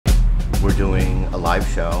we're doing a live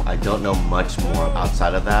show. I don't know much more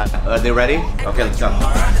outside of that. Are they ready? Okay, let's go.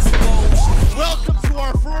 Welcome to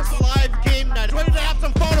our first live game night. Ready to have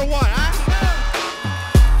some fun or what, huh?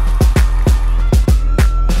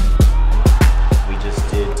 We just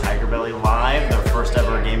did TigerBelly live, their first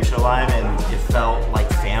ever game show live, and it felt like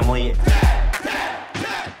family.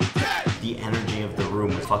 The energy of the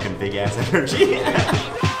room was fucking big ass energy.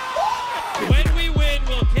 When we win,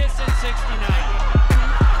 we'll kiss in 69.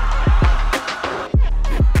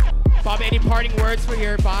 Bob, any parting words for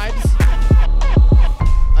your vibes?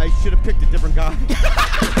 I should have picked a different guy.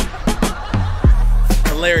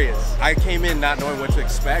 Hilarious. I came in not knowing what to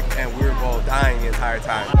expect, and we were both dying the entire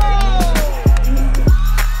time.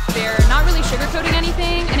 They're not really sugarcoating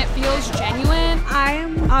anything, and it feels genuine.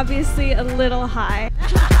 I'm obviously a little high.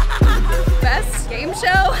 Best game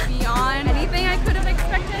show beyond anything I could have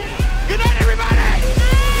expected. Good night, everybody!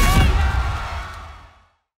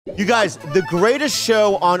 You guys, the greatest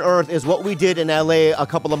show on earth is what we did in LA a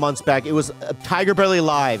couple of months back. It was TigerBelly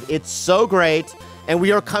Live. It's so great, and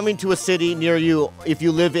we are coming to a city near you if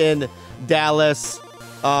you live in Dallas,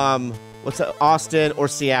 Austin, or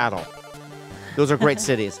Seattle. Those are great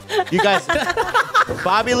cities. You guys,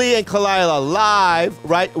 Bobby Lee and Khalyla live,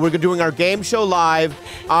 right? We're doing our game show live.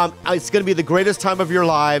 It's going to be the greatest time of your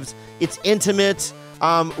lives. It's intimate.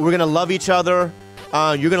 We're going to love each other.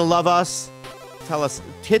 You're going to love us. Tell us.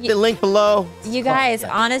 Hit the link below. You guys,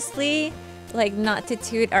 honestly, like, not to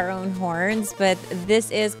toot our own horns, but this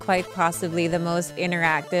is quite possibly the most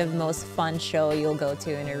interactive, most fun show you'll go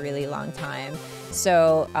to in a really long time.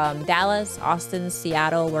 So Dallas, Austin,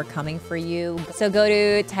 Seattle, we're coming for you. So go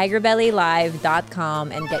to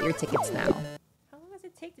TigerBellyLive.com and get your tickets now. How long does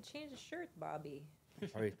it take to change a shirt, Bobby?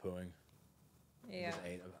 Probably pooing. Yeah.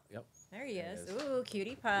 Yep. There he is. Ooh,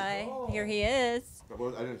 cutie pie. Here he is.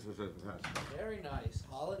 Very nice.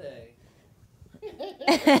 Holiday. Son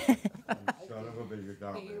of a bitch, you're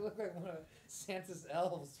dumb. You look like one of Santa's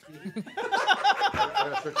elves. He's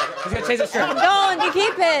gonna change his shirt. Don't, you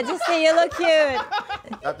keep it. Just say you look cute.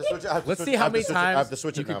 Let's see how many times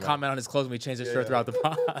you can comment on his clothes when we change his shirt throughout the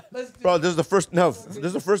pod. Bro, this is the first. No, this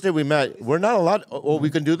is the first day we met. We're not allowed. Oh, we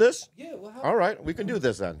can do this. Yeah. Well, All right, we can do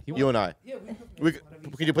this then. You and I. Yeah.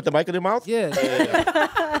 Can you put the mic in your mouth? Yeah.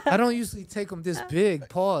 I don't usually take them this big,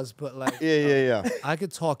 pause, but like, Yeah. I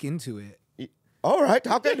could talk into it. All right,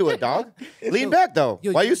 hop into it, dog. Lean back though.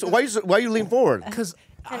 Yo, Why you lean forward? Because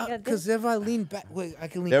if I lean back, wait, I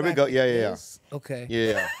can lean There back. we go. like Yeah. this. Okay.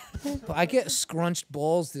 Yeah. But I get scrunched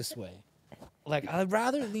balls this way. Like, I'd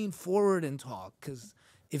rather lean forward and talk, because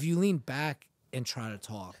if you lean back and try to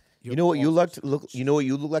talk, You know what you look? You know what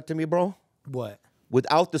you look like to me, bro? What?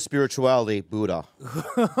 Without the spirituality, Buddha.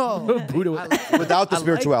 Buddha. Without the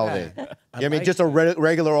spirituality. I mean, just a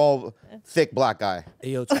regular old thick black guy.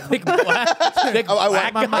 Hey, yo, Thick black. Thick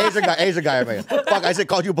black. Asian guy. I mean, fuck, I said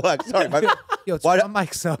called you black. Sorry, man. yo, Why turn my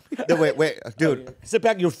mic's up. No, wait, dude. Sit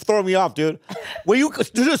back. You're throwing me off, dude. When you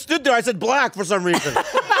just stood there, I said black for some reason.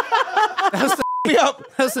 Me up.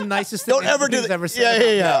 That's the nicest thing Don't ever do anybody's that. ever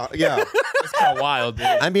said. Yeah. It's kind of wild, dude.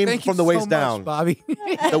 I mean, Thank from you the waist so down. much, Bobby.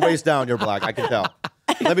 The waist down, you're black. I can tell.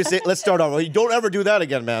 Let me see. Let's start over. Don't ever do that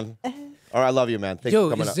again, man. All right, I love you, man. Thanks for Yo,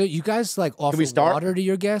 coming up. you guys like offer we start? water to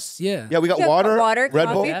your guests? Yeah. Yeah, we got Yeah, water, water,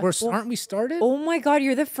 Red Bull. coffee. Aren't we started? Oh my God,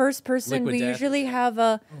 you're the first person. Liquid We death. usually have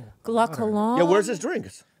a La Colombe. Yeah, where's his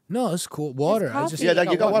drinks? No, it's cool. Water. I just coffee. Yeah,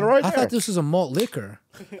 you got water right I there. thought this was a malt liquor.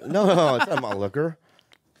 No, it's not my liquor.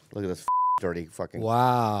 Look at this dirty fucking.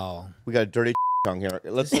 Wow. We got a dirty tongue here.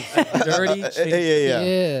 Let's. Dirty. Yeah.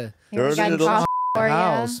 Here we Dirty got little coffee for ya.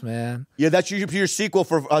 House, man. Yeah, that's your sequel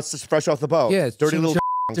for us fresh off the boat. Yeah, it's dirty ching little.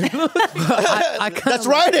 I kinda That's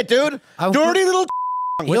right, it dude. I- Dirty little.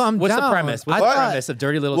 Yo, I'm What's the down. premise? What's I the thought- premise of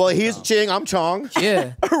Dirty Little? Well, he's Ching, I'm Chong.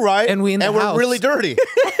 Yeah. Right. And we in the we're house. really dirty.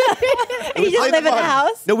 You just play live in the fun.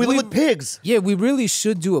 house? No, we live with pigs. Yeah, we really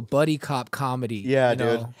should do a buddy cop comedy. Yeah, you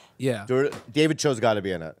know? dude. Yeah. David Cho's got to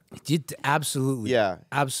be in it. Absolutely. Yeah.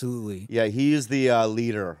 Absolutely. Yeah, he's the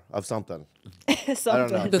leader of something. I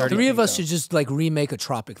don't know. The three of us should just like remake a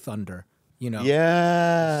Tropic Thunder. You know?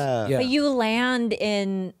 Yeah. Yeah. But you land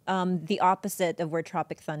in the opposite of where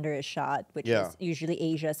Tropic Thunder is shot, which Yeah. is usually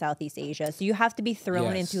Asia, Southeast Asia. So you have to be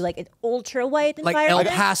thrown Yes. into like an ultra white Like El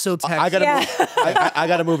environment. Paso, Texas. I got Yeah. I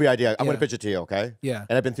got a movie idea. I'm Yeah. gonna pitch it to you, okay? Yeah.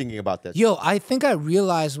 And I've been thinking about this. Yo, I think I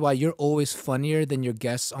realized why you're always funnier than your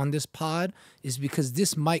guests on this pod is because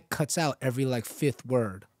this mic cuts out every like fifth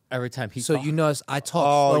word. Every time he. So you notice I talk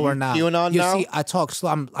Oh, slower you now. QAnon you now? see, I talk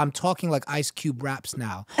slow. I'm talking like Ice Cube raps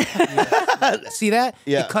now. See that?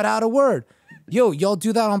 Yeah. It cut out a word. Yo, y'all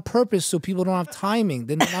do that on purpose so people don't have timing.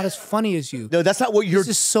 Then they're not as funny as you. No, that's not what you're.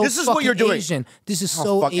 This is so This is what you're doing. Asian. This is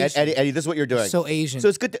so Asian. Eddie, this is what you're doing. So Asian. So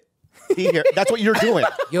it's good to be here. That's what you're doing.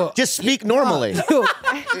 Yo, just speak normally. Yo,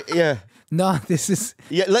 yeah. No, this is.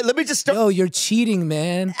 Yeah, let me just start. Yo, you're cheating,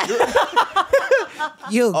 man.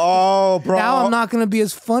 Yo, oh, bro. Now I'm not gonna be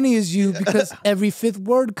as funny as you because every fifth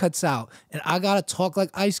word cuts out, and I gotta talk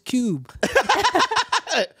like Ice Cube.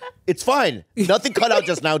 It's fine. Nothing cut out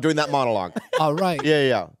just now during that monologue. All right.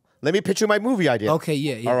 Yeah. Let me pitch you my movie idea. Okay,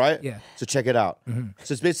 yeah. All right? Yeah. So check it out.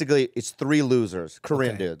 So it's basically, it's 3 losers,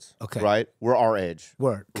 Korean dudes. Okay. Right? We're our age.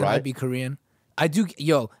 Word. Can I be Korean? I do.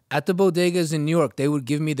 Yo, at the bodegas in New York, they would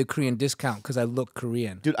give me the Korean discount because I look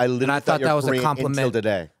Korean. Dude, I literally thought that was Korean a compliment until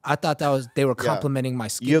today. I thought they were complimenting my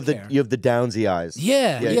skin. You have the Downsy eyes.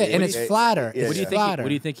 Yeah, and it's flatter. What do you think? What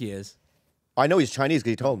do you think he is? I know he's Chinese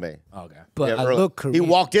because he told me. Oh, okay. But I look Korean. He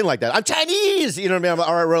walked in like that. I'm Chinese. You know what I mean? I'm like,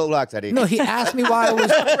 all right, relax, Eddie. No, he asked me why I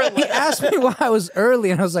was. He asked me why I was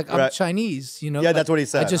early, and I was like, I'm Chinese. You know? Yeah, like, that's what he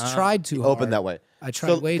said. I just tried to open that way. I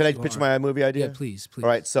tried way too hard. Can I pitch my movie idea? Yeah, please. All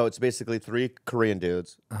right, so it's basically 3 Korean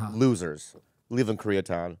dudes, losers, live in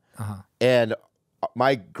Koreatown, and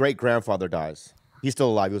my great grandfather dies. He's still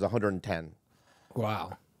alive. He was 110.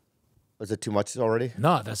 Wow. Was it too much already?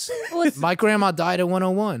 No, that's. My grandma died at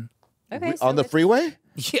 101. Okay. On the freeway?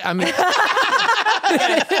 Yeah, I mean.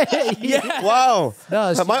 Yeah. Wow.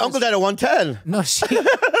 No, my uncle died at 110. No, she.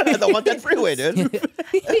 At the 110 freeway, dude.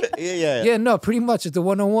 Yeah. Yeah, no, pretty much at the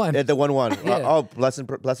 101. At the 101. Yeah. Oh, bless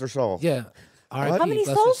her soul. Yeah. How many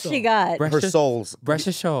souls she got? Her souls. Bless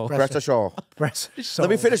her soul. Bless her soul. Bless her soul. Let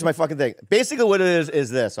me finish my fucking thing. Basically, what it is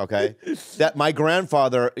this, okay? That my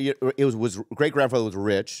grandfather, was great grandfather was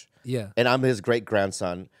rich. Yeah. And I'm his great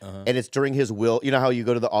grandson. And it's during his will. You know how you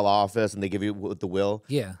go to the office and they give you the will?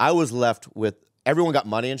 Yeah. I was left with, everyone got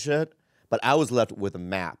money and shit, but I was left with a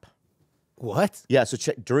map. What? Yeah, so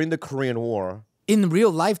check, during the Korean War. In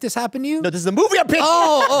real life, this happened to you? No, this is a movie I'm pitching.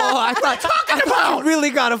 I thought you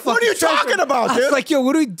really got a fucking. What are you talking about, dude? I was like, yo,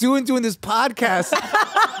 what are we doing this podcast?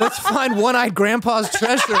 Let's find one-eyed grandpa's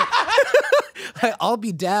treasure. I'll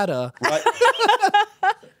be data. Right.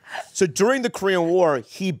 So during the Korean War,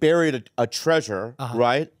 he buried a treasure,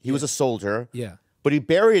 right? He was a soldier. Yeah. But he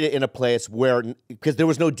buried it in a place where, because there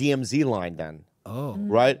was no DMZ line then. Oh.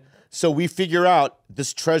 Right? So we figure out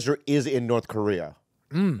this treasure is in North Korea.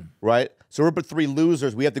 Right? So we're but 3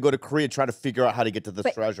 losers. We have to go to Korea and try to figure out how to get to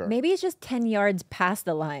this treasure. Maybe it's just 10 yards past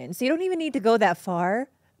the line. So you don't even need to go that far.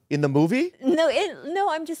 In the movie? No,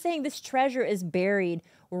 I'm just saying this treasure is buried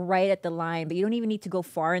right at the line, but you don't even need to go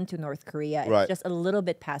far into North Korea. It's just a little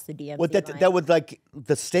bit past the DMZ line. That would, like,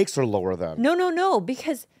 the stakes are lower then. No,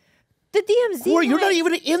 because the DMZ Corey, you're not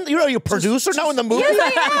even in, you're a producer now in the movie? Yes,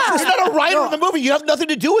 I am. You're not a writer in the movie. You have nothing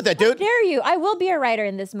to do with that, dude. How dare you? I will be a writer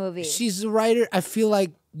in this movie. She's a writer. I feel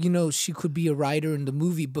like, she could be a writer in the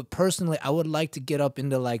movie, but personally, I would like to get up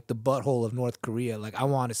into, like, the butthole of North Korea. Like, I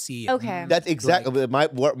want to see it. Okay. That's exactly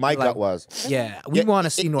what my gut was. Yeah, we want to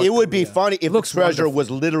see North Korea. It would be funny if the treasure wonderful. was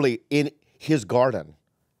literally in his garden.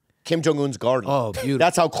 Kim Jong-un's garden. Oh, beautiful.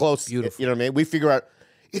 That's how close, Beautiful. you know what I mean? We figure out,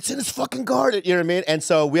 it's in his fucking garden, you know what I mean? And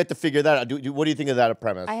so we have to figure that out. What do you think of that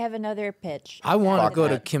premise? I have another pitch. I want to go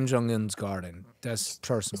to Kim Jong-un's garden. That's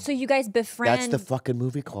personal. So you guys befriend. That's the fucking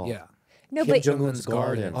movie called. Yeah. No, Kim but Jong-un's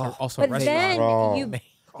garden. Oh. Also, but then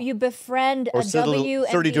you befriend a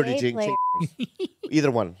Dirty WNBA player.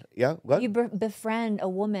 Either one. Yeah? What? You befriend a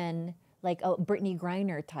woman like a Brittany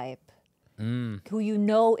Griner type, who you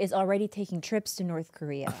know is already taking trips to North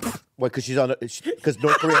Korea. What? Because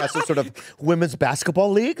North Korea has some sort of women's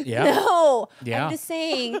basketball league? Yeah. No. Yeah. I'm just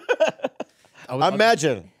saying.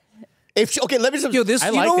 Imagine. Let me just. Yo, I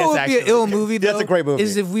you like know this, what would be an actually. ill movie, though? That's a great movie.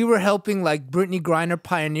 Is if we were helping, like, Brittany Griner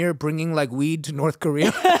pioneer bringing, like, weed to North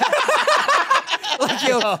Korea. Like,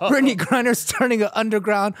 yo, Brittany Griner starting an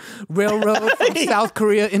underground railroad from South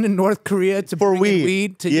Korea into North Korea to bring in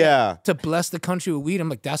weed to bless the country with weed. I'm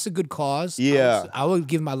like, that's a good cause. Yeah. I would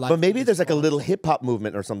give my life. But maybe there's like a little hip hop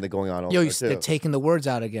movement or something going on over Yo, there too. they're taking the words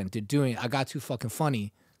out again. They're doing it. I got too fucking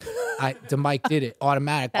funny. The mic did it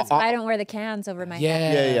automatic. That's why I don't wear the cans over my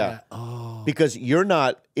head. Yeah. Oh. Because you're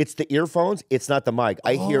not, it's the earphones, it's not the mic.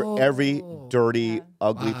 I hear every dirty,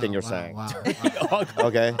 ugly thing you're saying. Wow.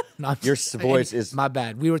 Okay? No, Your voice is my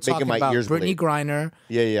bad. We were talking my about ears Brittany bleed. Griner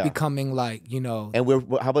becoming like, And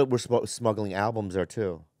how about we're smuggling albums there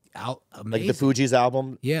too? amazing. Like the Fugees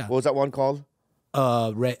album? Yeah. What was that one called?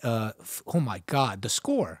 Oh my God, The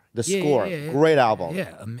Score. The Score. Great album.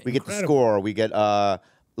 Yeah, we get The Score. We get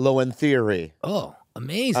Low End Theory. Oh,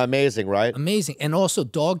 amazing. Amazing, right? Amazing. And also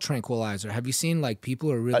Dog Tranquilizer. Have you seen, like,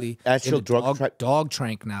 people are really actual into dog dog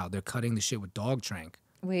trank now. They're cutting the shit with dog trank.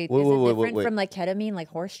 Wait, is it different from like ketamine, like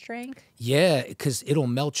horse drink? Yeah, because it'll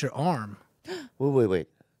melt your arm. Wait.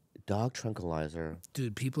 Dog tranquilizer.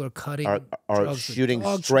 Dude, people are cutting. Are shooting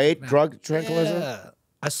straight drug tranquilizer? Yeah.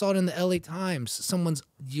 I saw it in the LA Times.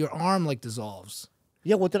 Your arm like dissolves.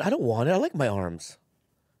 Yeah, well, then I don't want it. I like my arms.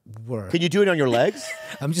 Word. Can you do it on your legs?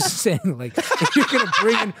 I'm just saying, like, if you're gonna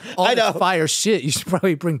bring in all this fire shit, you should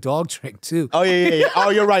probably bring dog drink too. Oh yeah. Oh,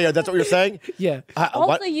 you're right. Yeah, that's what you're saying. Yeah.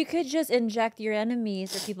 Also, you could just inject your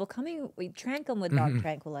enemies or people coming. We trank them with dog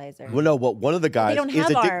tranquilizer. Well, no. Well, one of the guys. They don't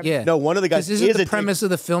have arms. Yeah. No, one of the guys. This is the premise of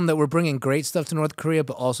the film that we're bringing great stuff to North Korea,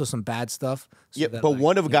 but also some bad stuff. So that, but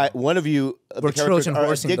one of you, we're Trojan are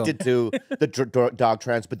horsing addicted to the dog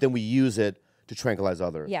trans, but then we use it to tranquilize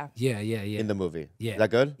others. Yeah. In the movie. Yeah. Is that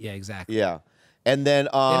good? Yeah, exactly. Yeah. And then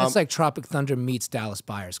and it's like Tropic Thunder meets Dallas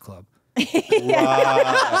Buyers Club.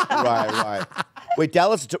 Right. Wait,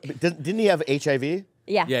 Dallas didn't he have HIV?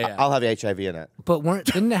 Yeah. I'll have HIV in it. But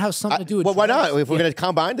didn't it have something to do with Well, why not? If we're gonna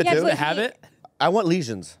combine the two, Does it have it? I want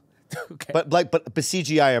lesions. Okay. But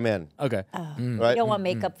CGI I'm in. Okay. Right? You don't want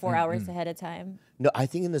makeup 4 hours ahead of time. No, I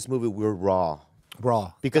think in this movie we're raw.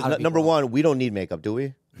 Because Gotta be number raw. one, we don't need makeup, do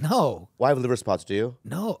we? No. Why have liver spots? Do you?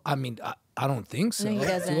 No. I mean, I don't think so. No, he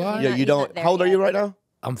doesn't. Do I? Yeah, you don't. How old are you right now?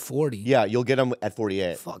 I'm 40. Yeah, you'll get them at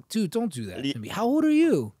 48. Fuck, dude, don't do that to me. How old are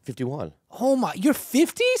you? 51. Oh my, you're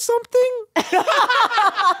 50 something?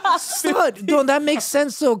 Son, no, that makes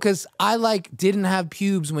sense though, because I didn't have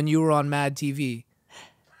pubes when you were on Mad TV.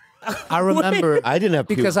 I remember. I didn't have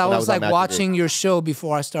pubes because I when was on like Mad watching your show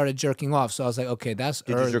before I started jerking off. So I was like, okay, that's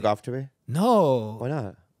Did early. you jerk off to me? No. Why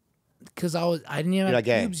not? Because I didn't even have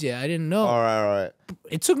gay. pubes yet. I didn't know. All right.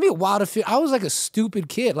 It took me a while to feel. I was like a stupid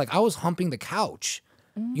kid. Like I was humping the couch.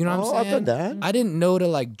 You know what I'm saying? I've done that. I didn't know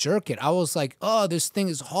to jerk it. I was like, oh, this thing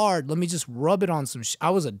is hard. Let me just rub it on some. I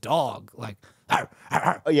was a dog. Like, arr, arr,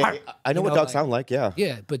 arr, Oh, yeah, arr. I know what dogs sound like. Yeah.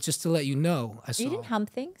 Yeah, but just to let you know, I saw. You didn't hump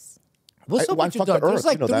things? What's up I with your fucked the dog? There's earth,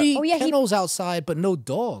 like you know that. 3 kennels outside, but no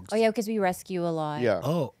dogs. Oh, yeah, because we rescue a lot. Yeah.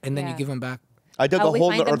 Oh, and then you Yeah. give them back. I dug a we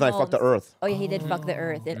hole in find the them earth and I fucked the homes. earth. Oh, yeah, he did fuck the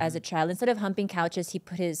earth as a child. Instead of humping couches, he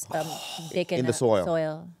put his dick in the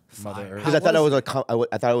soil. Because I thought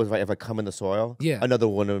I thought it was like if I come in the soil, another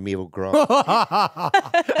one of me will grow. How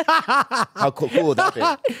cool would that be?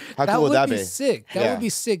 How cool would that be? Sick. That would be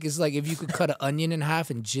sick. It's like if you could cut an onion in half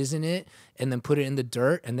and jizz in it, and then put it in the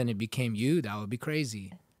dirt, and then it became you. That would be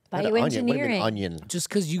crazy. Bioengineering. Onion. Just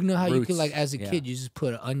because you know how you could as a Yeah. kid, you just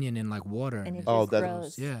put an onion in water. And it Oh, just that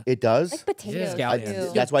grows. Yeah. It does. Like potatoes, Yeah.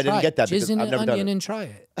 too. That's why I didn't get that because Jizz in I've an never done onion it. and try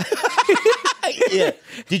it. Yeah.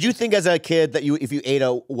 Did you think as a kid that if you ate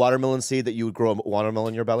a watermelon seed that you would grow a watermelon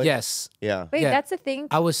in your belly? Yes. Yeah. Wait, Yeah. that's a thing?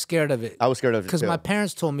 I was scared of it. I was scared of it Because too. my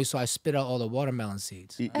parents told me, so I spit out all the watermelon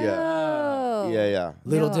seeds. Yeah. Oh. Yeah.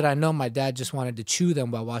 Little did I know my dad just wanted to chew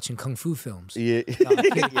them while watching Kung Fu films. Yeah.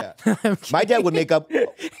 Yeah. My dad would make up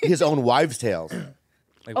his own wives' tales.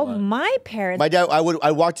 Oh, my parents. My dad, I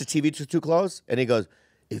watch the TV too close, and he goes,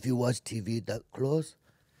 "If you watch TV that close,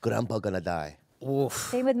 Grandpa gonna die." Oof.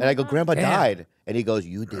 Same with And I go, "Grandpa Damn. died," and he goes,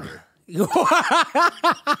 "You did it."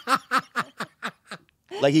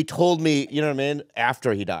 Like he told me, you know what I mean,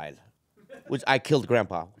 after he died, which I killed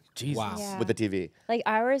Grandpa. Jesus. Wow. Yeah. With the TV. Like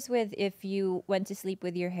ours with if you went to sleep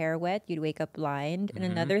with your hair wet, you'd wake up blind. And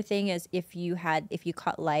another thing is if you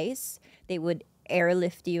caught lice, they would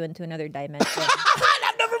airlift you into another dimension.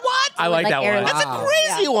 I've never watched. I like that one. airlift. That's a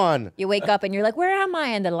crazy one. You wake up and you're like, where am I?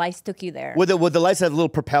 And the lice took you there. Would the lights have little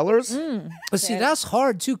propellers? But see, that's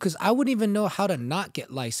hard too, because I wouldn't even know how to not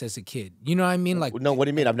get lice as a kid. You know what I mean? Like, No, what do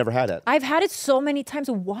you mean? I've never had it. I've had it so many times.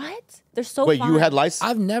 What? They're so Wait, fun. you had lice?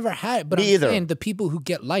 I've never had it, but Me I'm either. saying the people who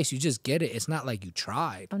get lice, you just get it. It's not like you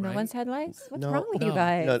tried. Oh, no right? one's had lice? What's No, wrong with you no,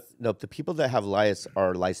 guys? No, the people that have lice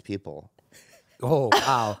are lice people. Oh,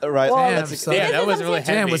 wow. Right? Damn, That's son. Yeah, that was really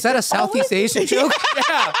heavy. Damn, was that a Southeast Asian joke?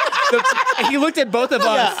 Yeah. He looked at both of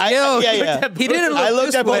us. yeah. He didn't look I looked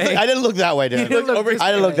this at both. way. I didn't look that way, dude. He didn't look this I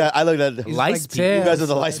didn't look way. that. I looked at He's Lice like, people. You guys damn, are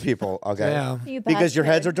the lice son. people. Okay. Damn. You Because your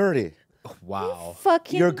heads are bastard. dirty. Wow.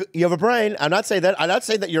 Fucking. You have a brain. I'm not saying that. I'm not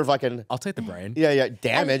saying that you're fucking I'll take the brain.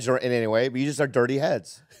 damaged or in any way. But you just are dirty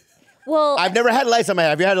heads. Well, I've never had lice on my head.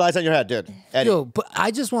 Have you had lice on your head, dude? Eddie. Yo, but I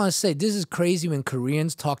just want to say this is crazy when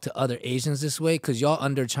Koreans talk to other Asians this way because y'all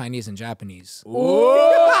under Chinese and Japanese.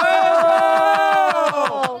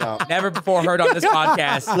 Never before heard on this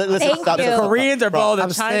podcast. Listen, Thank stop. you. Stop. Koreans are both I'm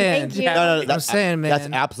the saying, Chinese. you. No, I'm saying, man.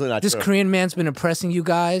 That's absolutely not This true. Korean man's been impressing you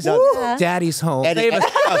guys. No. Daddy's home. Eddie, Save us.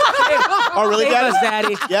 oh, really, Save us,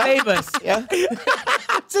 Daddy? Daddy. Yeah? Save us. Yeah.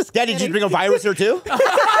 Daddy, did you bring a virus here too?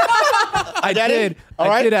 I Daddy? did. All I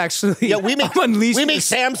right. did actually. Yeah, we make I'm unleashing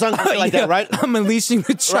Samsung something like that, right? I'm unleashing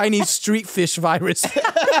the Chinese street fish virus.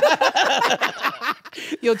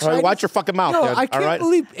 Yo, All right, watch your fucking mouth, Yo, dude. I can't all right?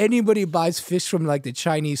 believe anybody buys fish from like the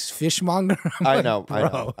Chinese fishmonger. I know.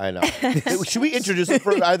 Should we introduce him?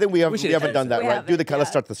 I think we haven't done that, right? Let's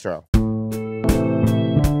start the show.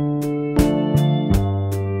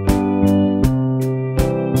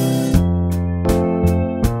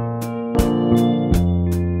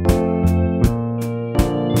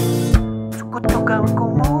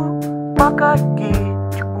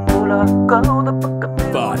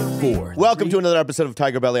 Welcome to another episode of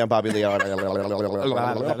TigerBelly. I'm Bobby Leon.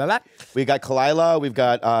 We got Khalyla, we've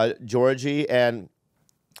got Georgie, and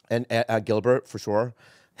Gilbert for sure.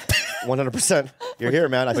 100%. You're here,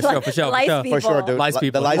 man. For sure. For sure, dude. Lice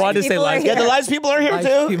people. The lice people are here. Yeah, the lice people are here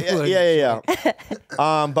too. Yeah.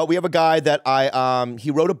 But we have a guy that he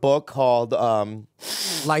wrote a book called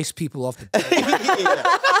Lice people off the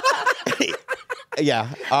Yeah.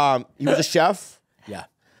 He was a chef. Yeah.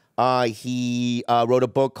 He wrote a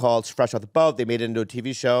book called Fresh Off the Boat. They made it into a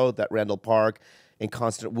TV show that Randall Park and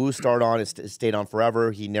Constant Wu starred on. It stayed on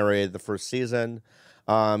forever. He narrated the first season.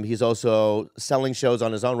 He's also selling shows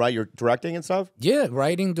on his own, right? You're directing and stuff? Yeah,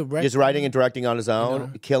 writing, directing. He's writing and directing on his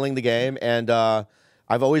own, killing the game. And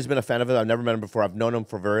I've always been a fan of it. I've never met him before. I've known him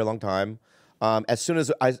for a very long time. As soon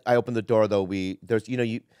as I opened the door, though,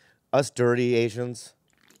 us dirty Asians,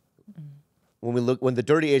 when the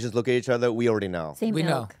dirty Asians look at each other, we already know. We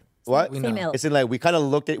know. What? Same ilk. It's in like we kind of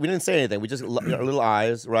looked at. We didn't say anything. We just our little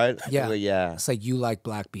eyes, right? Yeah. Yeah. It's like you like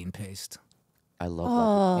black bean paste. I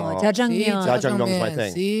love jjajangmyeon. Jjajangmyeon is my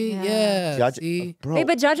thing. See, yeah. See? Bro, Wait,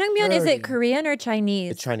 but jjajangmyeon, is Dirty. it Korean or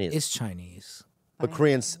Chinese? it's Chinese. It's Chinese. But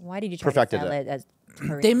Koreans Why did you try perfected to sell it. it as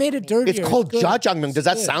Korean? They made it dirty. It's called jjajangmyeon. Does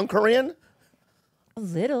that good. sound Korean? A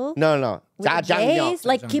little. No. With Jjajangmyeon. J's,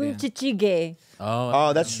 like Jjajangmyeon. kimchi jjigae.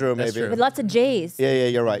 Oh, that's true. That's Maybe. true. With lots of J's. Yeah.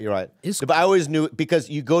 You're right. But I always knew because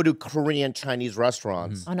you go to Korean Chinese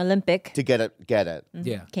restaurants On Olympic. to get it.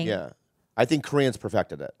 Yeah. King. Yeah. I think Koreans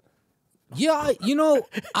perfected it. Yeah,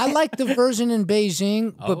 I like the version in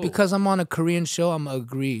Beijing, but because I'm on a Korean show, I'm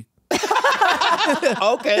agree.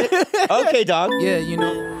 Okay, dog. Yeah,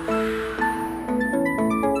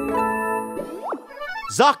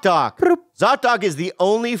 ZocDoc. ZocDoc is the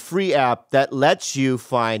only free app that lets you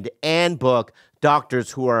find and book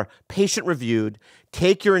doctors who are patient reviewed,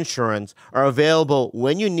 take your insurance, are available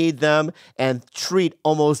when you need them, and treat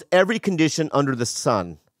almost every condition under the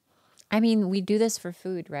sun. I mean, we do this for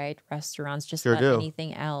food, right? Restaurants, just Sure not do.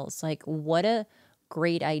 anything else. Like, what a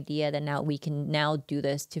great idea that now we can now do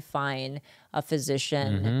this to find a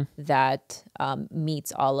physician that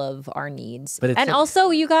meets all of our needs. But it's and also,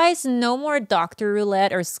 you guys, no more doctor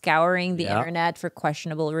roulette or scouring the Yeah. internet for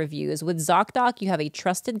questionable reviews. With ZocDoc, you have a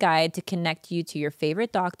trusted guide to connect you to your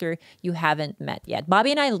favorite doctor you haven't met yet.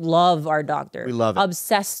 Bobby and I love our doctor. We love it.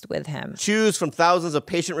 Obsessed with him. Choose from thousands of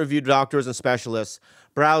patient-reviewed doctors and specialists.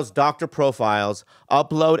 Browse doctor profiles,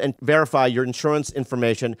 upload and verify your insurance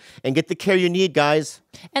information, and get the care you need, guys.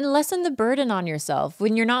 And lessen the burden on yourself.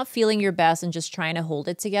 When you're not feeling your best and just trying to hold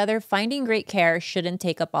it together, finding great care shouldn't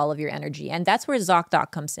take up all of your energy. And that's where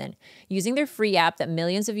ZocDoc comes in. Using their free app that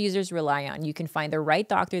millions of users rely on, you can find the right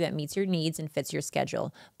doctor that meets your needs and fits your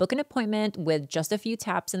schedule. Book an appointment with just a few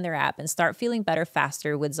taps in their app and start feeling better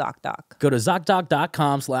faster with ZocDoc. Go to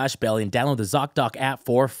ZocDoc.com/belly and download the ZocDoc app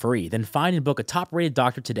for free. Then find and book a top-rated doctor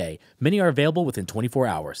today. Many are available within 24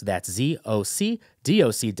 hours. That's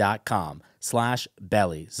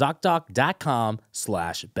ZocDoc.com/belly.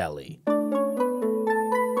 ZocDoc.com/belly.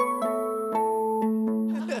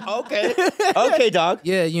 Okay, dog.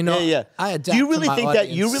 Yeah, Yeah. I adapt. Do you really to my think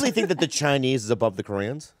audience. that the Chinese is above the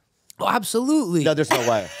Koreans? Oh, absolutely. No, there's no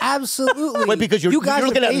way. Absolutely. Wait, because you guys you're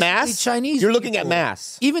looking are at basically mass. Chinese. You're looking at people.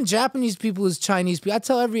 mass. Even Japanese people is Chinese people. I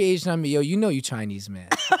tell every Asian I meet, yo, you Chinese, man.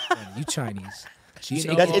 You Chinese.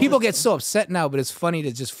 People get so upset now, but it's funny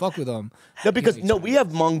to just fuck with them. No, because we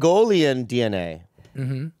have Mongolian DNA.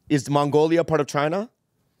 Is Mongolia part of China?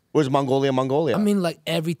 Or is Mongolia Mongolia? I mean, like,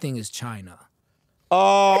 everything is China.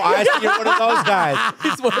 Oh, I see you're one of those guys.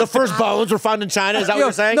 The first bones were found in China. Is that what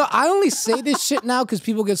you're saying? No, I only say this shit now because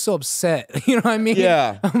people get so upset. You know what I mean?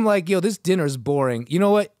 Yeah. I'm like, yo, this dinner's boring. You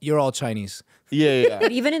know what? You're all Chinese. Yeah.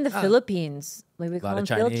 But even in the Philippines, like we call them of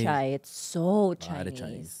Chinese. Philchai, it's so Lot of Chinese.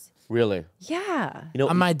 Chinese. Really? Yeah. You know,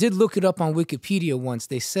 I did look it up on Wikipedia once.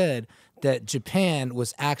 They said that Japan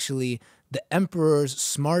was actually the emperor's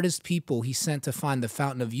smartest people he sent to find the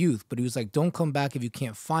Fountain of Youth. But he was like, don't come back if you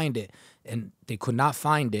can't find it. And they could not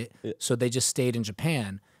find it. So they just stayed in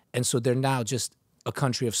Japan. And so they're now just a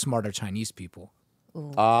country of smarter Chinese people.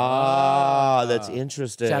 that's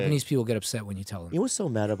interesting. Japanese people get upset when you tell them. You know what's so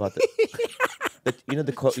mad about the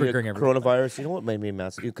Triggering everyone. coronavirus? You know what made me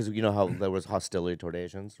mad? Because you know how there was hostility toward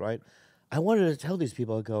Asians, right? I wanted to tell these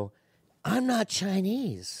people, I go, I'm not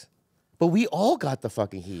Chinese. But we all got the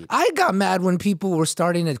fucking heat. I got mad when people were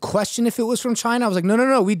starting to question if it was from China. I was like,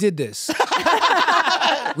 no, we did this.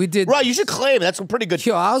 We did. Right, you should claim. That's a pretty good.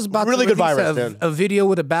 Yo, I was about really to good release virus, a video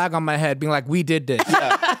with a bag on my head being like, we did this.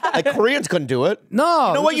 Yeah. Like Koreans couldn't do it. No.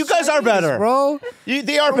 You know what? You guys are better. Bro.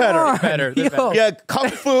 They are better. Better. They're better. Yeah, Kung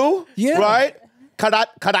Fu. Yeah. Right?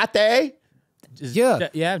 Karate. Yeah.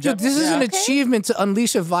 Yeah. Dude, this is an achievement to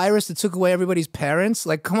unleash a virus that took away everybody's parents.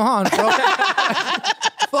 Like, come on, bro.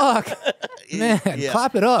 Fuck. Man,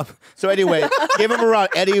 clap it up. So anyway, give him a round.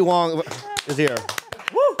 Eddie Huang is here.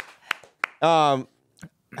 Woo!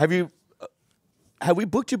 Have we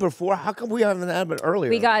booked you before? How come we haven't had it earlier?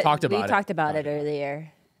 We talked about it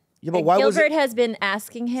earlier. Yeah, but why Gilbert has been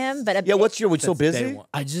asking him, but what's we so busy?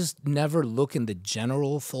 I just never look in the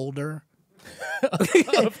general folder.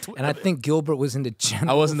 And I think Gilbert was in the general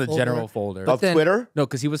I was in the general folder. Of Twitter? No,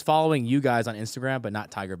 because he was following you guys on Instagram, but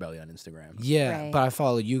not TigerBelly on Instagram. Yeah, Right. but I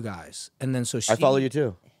followed you guys. And then so she... I follow you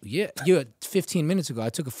too. Yeah, 15 minutes ago, I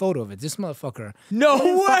took a photo of it. This motherfucker... No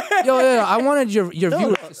way! Yo, I wanted your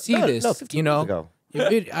viewers to see this. No, 15 you know,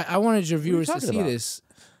 minutes ago. I wanted your viewers to talking see about? this.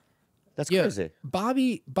 That's Yeah, crazy.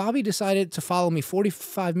 Bobby decided to follow me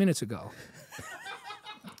 45 minutes ago.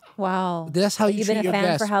 wow. That's how you You've treat been a your fan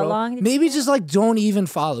guests, for how bro. long? Maybe just like don't even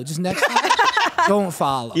follow. Just next time, don't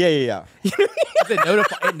follow. Yeah.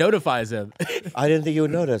 It notifies him. I didn't think you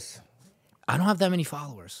would notice. I don't have that many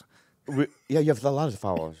followers. Yeah, you have a lot of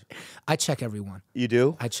followers. I check everyone. You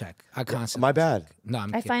do? I check. I constantly. My bad. No, I'm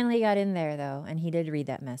I kidding. finally got in there though, and he did read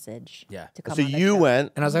that message. Yeah. To come So on the you show.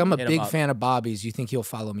 went. And I was like, I'm a Hit him big up. fan of Bobby's. You think he'll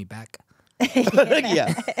follow me back?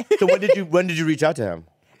 Yeah. So when did you reach out to him?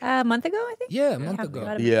 A month ago, I think. Yeah, a month About ago. a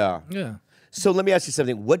month. Yeah. Yeah. So let me ask you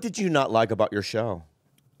something. What did you not like about your show?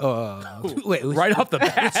 Wait, Right off the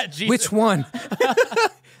bat. Jesus. which one?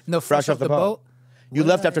 No, fresh off the boat. You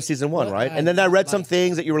left after season 1, right? And then I read some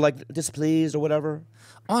things that you were like displeased or whatever.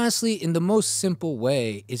 Honestly, in the most simple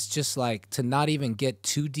way, it's just like to not even get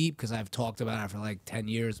too deep because I've talked about it for like 10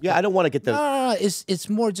 years. Yeah, I don't want to get the. No, it's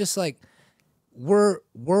more just like we're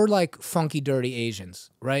like funky, dirty Asians,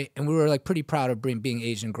 right? And we were like pretty proud of being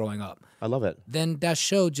Asian growing up. I love it. Then that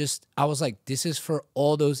show I was like, this is for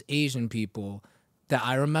all those Asian people that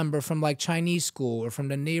I remember from like Chinese school or from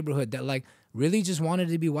the neighborhood that like really just wanted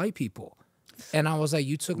to be white people. And I was like,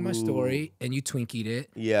 you took my story and you twinkied it.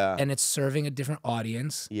 Yeah. And it's serving a different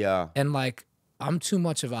audience. Yeah. And like, I'm too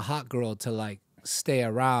much of a hot girl to like stay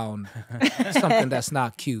around something that's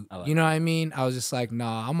not cute. You know what I mean? I was just like,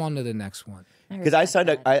 nah, I'm on to the next one. Because I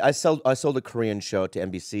signed I sold a Korean show to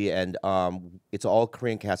NBC, and it's all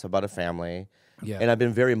Korean cast about a family. Yeah. And I've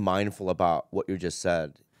been very mindful about what you just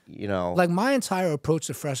said. You know, Like my entire approach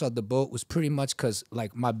to Fresh Out the Boat was pretty much because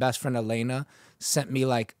like my best friend Elena sent me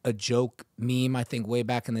like a joke meme, I think way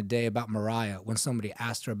back in the day about Mariah when somebody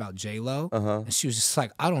asked her about J-Lo. And she was just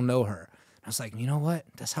like, I don't know her. I was like, you know what?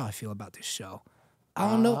 That's how I feel about this show. I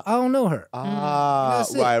don't know her.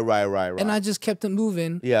 That's it. right. And I just kept it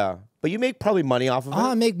moving. Yeah. But you make probably money off of it.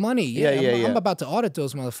 I make money. Yeah, Yeah. I'm about to audit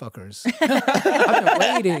those motherfuckers. I've been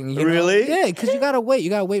waiting. You know? Really? Yeah, because you gotta wait. You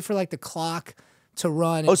gotta wait for like the clock to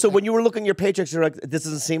run. Oh, so when you were looking at your paychecks, you're like, this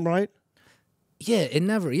doesn't seem right? Yeah, it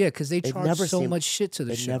never. Yeah, because they charge never so seems- much shit to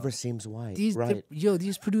the It show. never seems white. These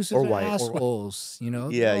these producers Or are white, or white. assholes. You know,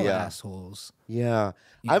 Yeah, They're all yeah. assholes. Yeah.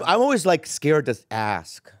 I'm always like scared to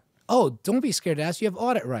ask. Oh, don't be scared to ask. You have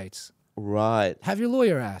audit rights. Right. Have your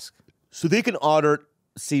lawyer ask. So they can audit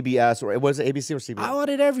CBS or was it ABC or CBS? I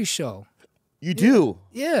audit every show. You do?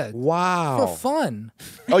 Yeah. Wow. For fun.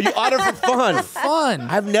 Oh, you audit for fun? Fun.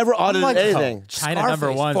 I've never audited like, anything. China number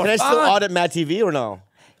Scarface, one. for Can I still fun. audit Mad TV or no?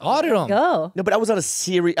 Audit them. Go. No, but I was on a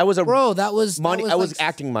series. I was a Bro, that was money. I was like,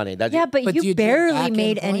 acting money. That Yeah, but But you you do barely back-end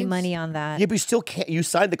made any points? money on that. yeah, but you still can't. You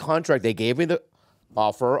signed the contract. They gave me the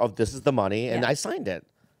offer of this is the money, and Yeah. I signed it.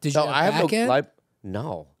 Did So you have I have no back-end? life.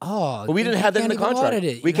 No. Oh, But we then didn't you have that in can't the even contract. audit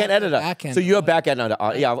it. We You can't have edit the it. back-end So you have audit. back end on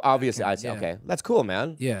it. Yeah, obviously. I see. Yeah. Okay, that's cool,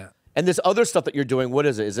 man. Yeah. And this other stuff that you're doing, what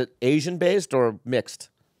is it? Is it Asian based or mixed?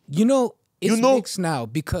 You know, it's You know- mixed now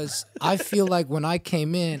because I feel like when I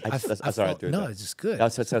came in, I sorry, I felt, threw it no, back. it's just good.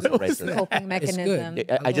 That's racist. Coping mechanism. good.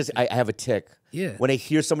 I have a tick. Yeah. When I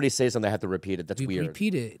hear somebody say something, I have to repeat it. That's weird.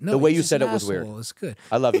 Repeat it. No, The way you're you just said an it was weird. asshole. It's good.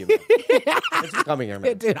 I love you, man. Thanks for coming here,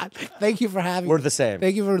 man. Dude, thank you for having We're me. the same.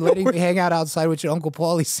 Thank you for letting me hang out outside with your Uncle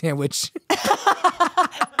Paulie sandwich.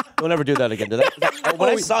 We'll never do that again. When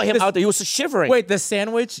I saw him out there, he was shivering. Wait, the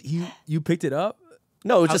sandwich, you picked it up?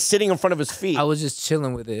 No, it was just sitting in front of his feet. I was just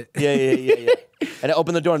chilling with it. Yeah. And I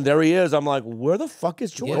opened the door, and there he is. I'm like, where the fuck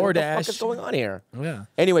is Jordan? What the fuck DoorDash. is going on here? Yeah.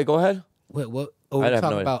 Anyway, go ahead. Wait, what? Oh, we're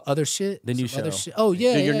talking about other shit? The new Some other show. shit? Oh,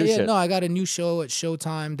 yeah, your new shit. No, I got a new show at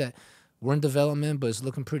Showtime that we're in development, but it's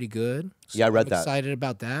looking pretty good. So Yeah, I read I'm that. excited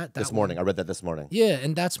about that. This morning. I read that this morning. Yeah,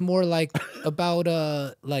 and that's more like about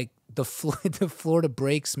like the Florida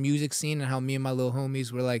breaks music scene and how me and my little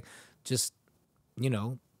homies were like just, you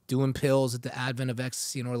know, doing pills at the advent of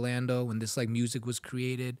ecstasy in Orlando when this like music was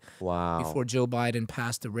created. Wow. Before Joe Biden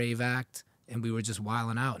passed the Rave Act, and we were just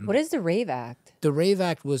wilding out. And What is the Rave Act? the Rave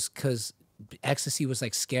Act was because ecstasy was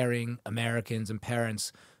like scaring Americans and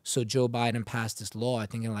parents. So Joe Biden passed this law, I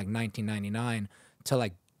think in like 1999, to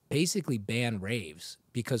like basically ban raves,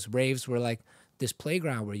 because raves were like this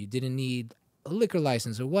playground where you didn't need a liquor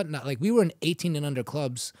license or whatnot. Like we were in 18 and under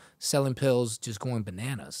clubs selling pills, just going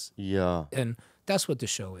bananas. Yeah. And that's what the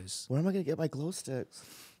show is. Where am I going to get my glow sticks?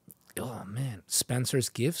 Oh man, Spencer's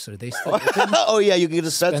Gifts, are they still? Oh, yeah, you can get a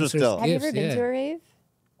Spencer Spencer's still. Have you ever Gifts, been yeah. to a rave?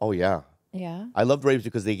 Oh, yeah. Yeah. I loved raves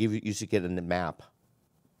because they give you should get a map.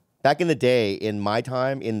 Back in the day, in my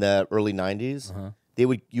time, in the early 90s,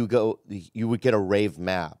 you would get a rave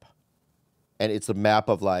map. And it's a map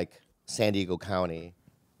of like San Diego County.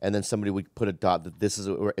 And then somebody would put a dot that this is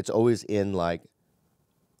where it's always in like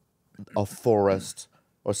a forest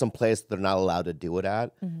or some place they're not allowed to do it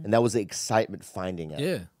at. And that was the excitement finding it.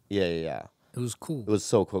 Yeah, Yeah. it was cool. It was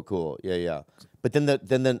so cool. Yeah. But then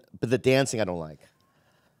the dancing I don't like.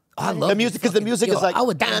 I love The music, because the music is like I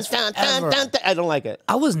would dun, dance dun, dun, forever. dun, dun. I don't like it.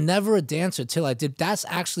 I was never a dancer till I did. That's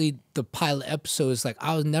actually the pilot episode. Is like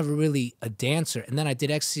I was never really a dancer, and then I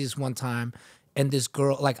did ecstasy this one time, and this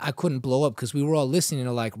girl, like I couldn't blow up because we were all listening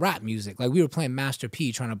to like rap music, like we were playing Master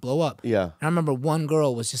P trying to blow up. Yeah. And I remember one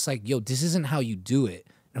girl was just like, "Yo, this isn't how you do it."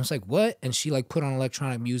 And I was like, "What?" And she like put on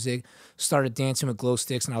electronic music, started dancing with glow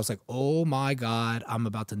sticks, and I was like, "Oh my God, I'm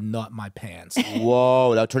about to nut my pants."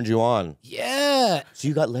 Whoa, that turned you on. Yeah. So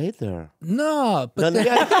you got laid there. No, but No,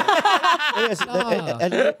 yes,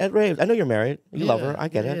 at Raves. I know you're married. You love her. I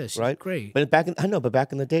get yeah, it. she's Right? great. But back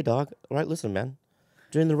in the day, dog. Right? Listen, man.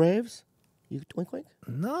 During the raves, you twink wink?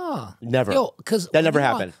 no. Never. Yo, because That never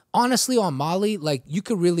happened. Honestly, on Molly, like you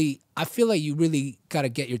could really, I feel like you really got to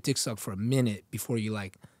get your dick sucked for a minute before you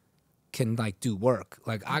like can like do work.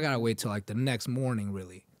 Like I gotta wait till like the next morning,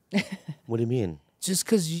 really. What do you mean? Just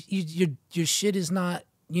because your shit is not,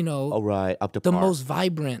 you know, Oh, right. Up to the par. most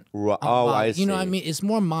vibrant. Ri- on oh, Molly. I You know what I see. mean? It's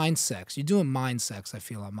more mind sex. You're doing mind sex, I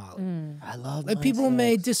feel, on Molly. I love Like mind people sex.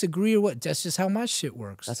 may disagree or what. That's just how my shit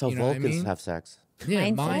works. That's how you know what I Vulcans mean? have sex. Yeah,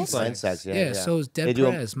 Mind mind sex? sex. Mind sex, yeah. So is They Dead do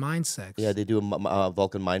a- Prez, mind sex. Yeah, they do a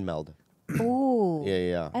Vulcan mind meld. Ooh.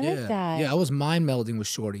 Yeah. I like that. Yeah, I was mind melding with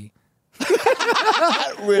Shorty.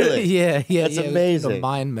 Really? Yeah. That's The amazing.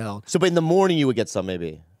 mind meld. So, but in the morning you would get some,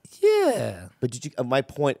 maybe. Yeah. But did you? My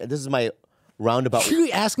point. This is my roundabout.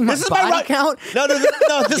 You asking my This is body my count? No.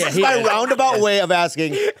 This is my roundabout way of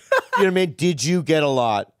asking. You know what I mean? Did you get a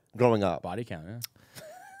lot growing up? Body count, yeah.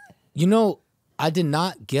 You know, I did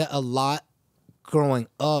not get a lot growing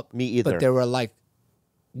up. Me either. But there were like,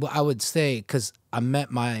 well, I would say, because I met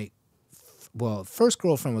my, first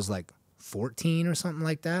girlfriend was like 14 or something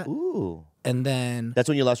like that. Ooh. And then, That's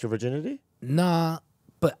when you lost your virginity? nah,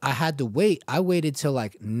 but I had to wait. I waited till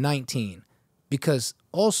like 19 because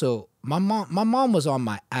also my mom was on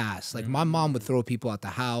my ass. Like my mom would throw people out the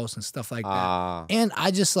house and stuff like that. And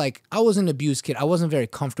I just like, I was an abused kid. I wasn't very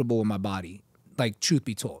comfortable with my body. Like, truth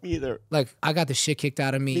be told. Me either. Like, I got the shit kicked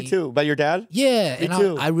out of me. Me too. By your dad? Yeah, Me and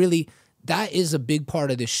too. I really, that is a big part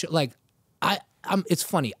of this show. Like, it's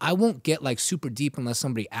funny. I won't get like super deep unless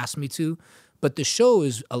somebody asks me to, but the show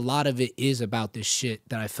is, a lot of it is about this shit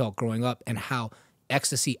that I felt growing up and how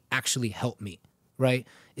ecstasy actually helped me, right?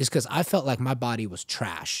 Is because I felt like my body was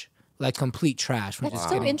trash, like complete trash. From That's just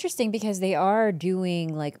so getting- interesting because they are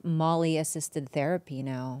doing like Molly assisted therapy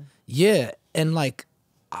now. Yeah, and like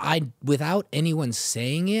without anyone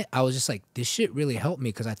saying it, I was just like, this shit really helped me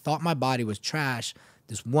because I thought my body was trash.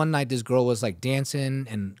 This one night, this girl was like dancing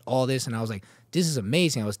and all this, and I was like, this is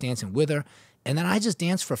amazing. I was dancing with her. And then I just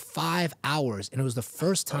danced for 5 hours, and it was the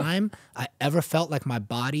first time I ever felt like my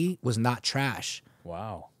body was not trash.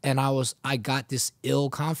 Wow. And I got this ill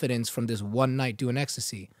confidence from this one night doing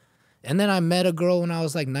ecstasy. And then I met a girl when I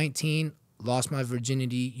was like 19, lost my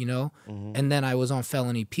virginity, you know? And then I was on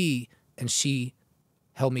Felony P, and she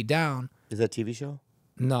held me down. Is that a TV show?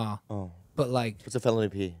 Nah. Oh. But like, What's a felony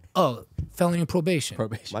P? felony and probation.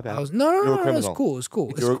 Probation. My bad. I was no, You're a it's criminal. cool. It's cool.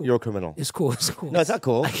 It's You're, cool. you're a criminal. It's cool. It's cool. No, it's not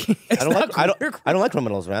cool. I don't like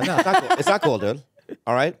criminals, man. It's not cool. It's not cool, dude.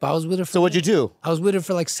 All right? But I was with her. For, So what'd you do? I was with her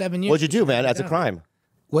for like 7 years. What'd you do, man? That's a crime.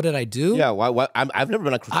 What did I do? Yeah, why? I've never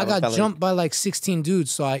been a criminal. I got jumped by like 16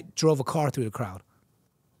 dudes, so I drove a car through the crowd.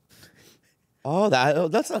 Oh,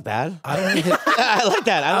 that's not bad. I only hit. I like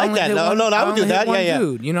that. I like that. No, I would do that. Yeah.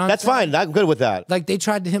 Dude, you know, that's fine. I'm good with that. Like they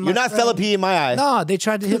tried to hit my. You're not Philippine in my eyes. No, they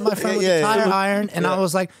tried to hit my friend with a tire iron, and I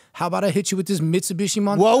was like, "How about I hit you with this Mitsubishi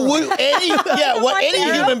Montero?" Well, what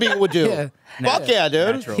any human being would do. Yeah. Fuck yeah,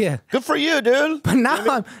 dude. Natural. Yeah. Good for you, dude. But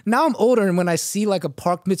now I'm older, and when I see like a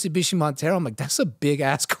parked Mitsubishi Montero, I'm like, "That's a big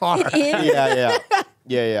ass car."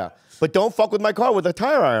 Yeah. But don't fuck with my car with a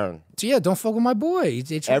tire iron. So yeah, don't fuck with my boy.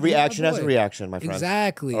 Every action has a reaction, my friend.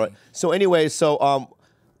 Exactly. All right. So anyway, what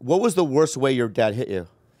was the worst way your dad hit you?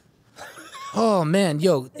 Oh man,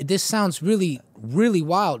 yo, this sounds really, really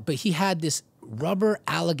wild, but he had this rubber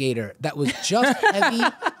alligator that was just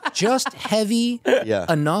heavy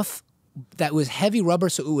enough that was heavy rubber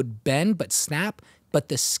so it would bend but snap, but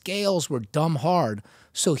the scales were dumb hard.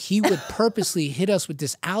 So he would purposely hit us with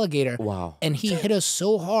this alligator. Wow. And he hit us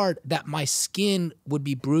so hard that my skin would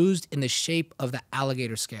be bruised in the shape of the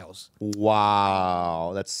alligator scales.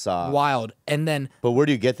 Wow. That's wild. And then But where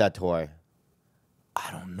do you get that toy?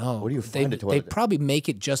 I don't know. Where do you find a toy? They probably make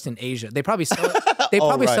it just in Asia. They probably sell it. They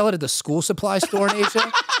probably sell it at the school supply store in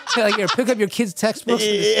Asia. They're like, here, pick up your kids' textbooks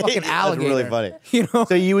and this fucking alligator. That's really funny. You know?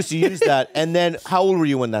 So you used to use that, and then how old were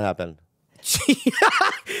you when that happened?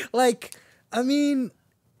 Like, I mean,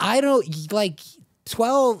 I don't like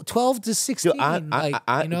 12 to 16. Dude, my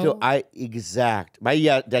dad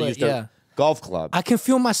used to golf club. I can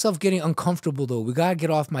feel myself getting uncomfortable though. We gotta get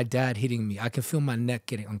off my dad hitting me. I can feel my neck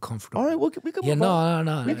getting uncomfortable. All right, we can move on.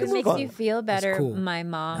 No. If it makes you feel better, cool. my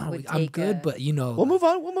mom would take I'm good, but you know, we'll move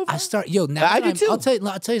on. I start now I that do too. I'll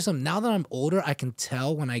tell you something. Now that I'm older, I can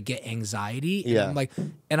tell when I get anxiety. And Yeah. I'm like,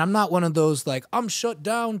 and I'm not one of those like I'm shut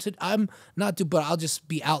down to. I'm not but I'll just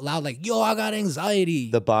be out loud like, yo, I got anxiety.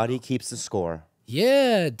 The body keeps the score.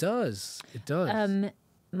 Yeah, it does. It does.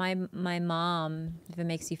 My mom, if it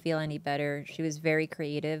makes you feel any better, she was very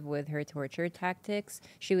creative with her torture tactics.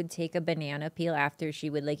 She would take a banana peel after she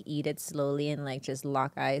would like eat it slowly and like just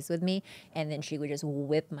lock eyes with me, and then she would just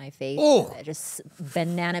whip my face. Oh. Just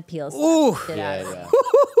banana peels.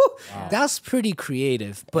 That's pretty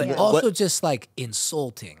creative, but also just like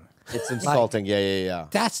insulting. It's insulting. Yeah.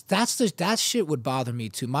 That shit would bother me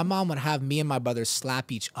too. My mom would have me and my brother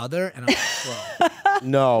slap each other, and I'm like, bro.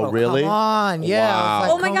 No, really? Come on, yeah. Wow.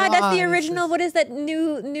 Oh my God, that's the original. What is that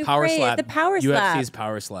new Power phrase? slap. The power slap. UFC's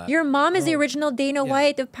power slap. Your mom is the original Dana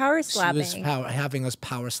White of power slapping. She was having us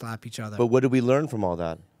power slap each other. But what did we learn from all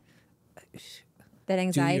that? That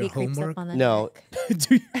anxiety creeps homework? up on the No.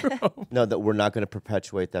 neck. No, that we're not going to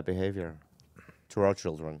perpetuate that behavior to our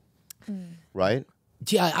children, right?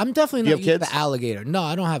 Yeah, I'm definitely Do you not have using kids? the alligator. No,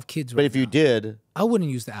 I don't have kids. But if you did, I wouldn't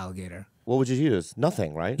use the alligator. what would you use?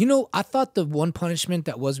 Nothing, right? You know, I thought the one punishment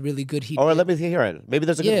that was really good. All right, let me hear it. Maybe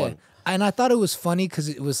there's a good one. And I thought it was funny because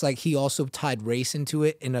it was like he also tied race into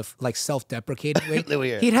it in a like self-deprecating way. Let me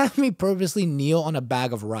hear it. He'd have me purposely kneel on a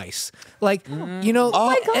bag of rice, like you know,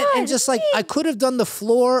 my and God, just like I could have done the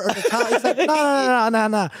floor or the towel. It's like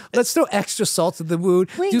no. Let's throw extra salt to the wound.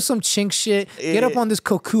 Do some chink shit. Get up on this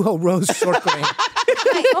Kokuho rose short grain.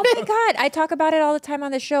 Oh my God, I talk about it all the time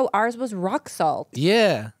on the show. Ours was rock salt.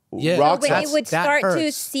 Yeah. Rock When salt. it would that start to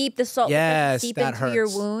hurts. seep, the salt Yes, would seep that into your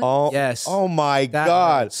hurts. wound. Oh, Yes. Oh my That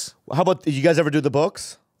God. hurts. How about, did you guys ever do the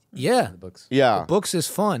books? Yeah. Books. Yeah. Books is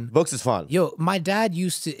fun. Books is fun. Yo, my dad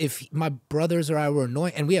used to, if my brothers or I were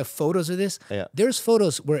annoying, and we have photos of this, Yeah. there's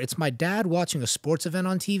photos where it's my dad watching a sports event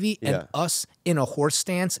on TV and Yeah. us in a horse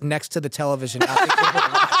stance next to the television.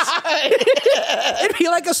 It'd be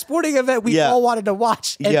like a sporting event we all wanted to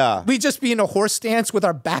watch. And we'd just be in a horse stance with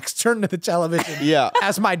our backs turned to the television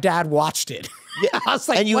as my dad watched it. Yeah. I was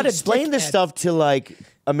like, and you what a explain this dickhead. stuff to like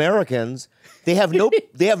Americans. They have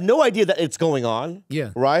no idea that it's going on.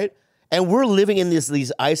 Yeah. Right? And we're living in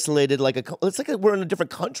these isolated, it's like we're in a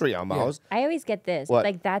different country almost. I always get this. What?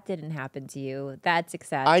 Like, that didn't happen to you. That's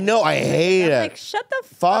exciting. I know, I hate it. Like, shut the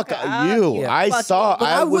fuck up. you. I saw, But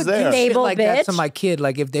I was would do there. shit Stable like that to bitch. my kid.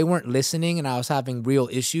 Like if they weren't listening and I was having real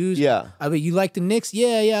issues. Yeah. I mean, you like the Knicks?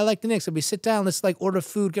 Yeah, I like the Knicks. I'd be sit down. Let's like order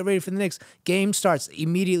food. Get ready for the Knicks. Game starts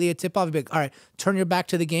immediately. A tip off. I'd be like, all right, turn your back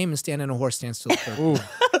to the game and stand in a horse stance till the third.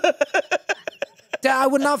 I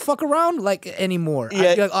would not fuck around like anymore. Yeah.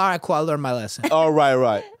 I'd be like, all right, cool. I learned my lesson. Oh,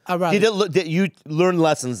 right. I'd rather- Did you learn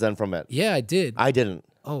lessons then from it? Yeah, I did. I didn't.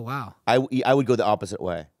 Oh wow. I would go the opposite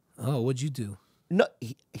way. Oh, what'd you do? No,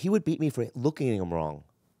 he would beat me for looking at him wrong.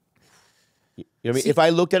 You know what I mean? If I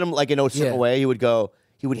looked at him like in a certain way, he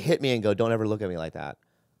would hit me and go, "Don't ever look at me like that."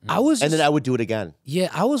 And then I would do it again. Yeah,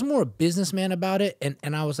 I was more a businessman about it,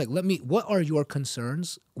 and I was like, what are your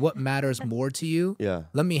concerns? What matters more to you? Yeah.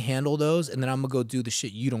 Let me handle those, and then I'm gonna go do the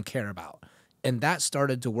shit you don't care about. And that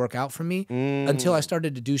started to work out for me until I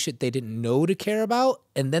started to do shit they didn't know to care about.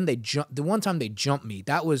 And then they jumped. The one time they jumped me,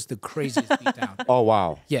 that was the craziest beatdown. Oh,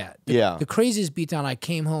 wow. Yeah. Yeah. The craziest beatdown, I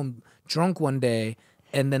came home drunk one day,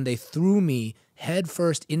 and then they threw me head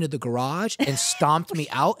first into the garage and stomped me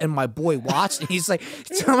out. And my boy watched, and he's like,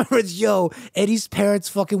 tell my friends, yo, Eddie's parents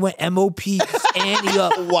fucking went MOP, Andy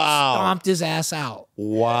up, Wow. stomped his ass out.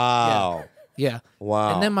 Wow. Yeah.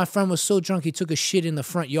 Wow. And then my friend was so drunk he took a shit in the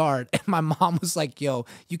front yard, and my mom was like, "Yo,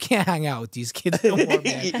 you can't hang out with these kids no more,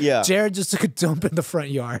 man." Yeah. Jared just took a dump in the front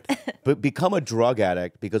yard. But become a drug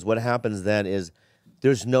addict, because what happens then is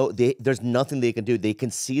there's nothing they can do. They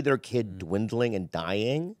can see their kid dwindling and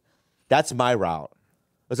dying. That's my route.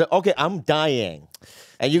 It's like, okay, I'm dying,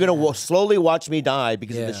 and you're gonna slowly watch me die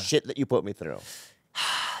because of the shit that you put me through.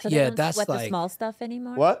 So they don't sweat the small stuff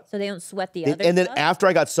anymore? What? So they don't sweat the other And then stuff? after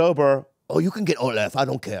I got sober, oh, you can get OLF. I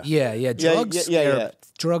don't care. Yeah.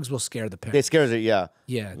 Drugs will scare the parents. They scares it, yeah.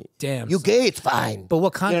 Yeah, damn. You gay, it's fine. But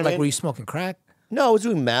what kind You know of, what I like, mean? were you smoking crack? No, I was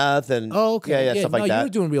doing math and okay. stuff like that. You were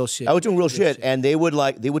doing real shit. I was doing real shit, and they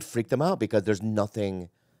would freak them out because there's nothing,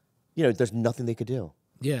 there's nothing they could do.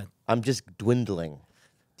 Yeah. I'm just dwindling.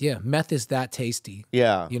 Yeah, meth is that tasty.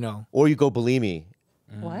 Yeah. Or you go bulimi.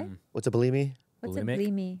 What? What's a bulimi? What's a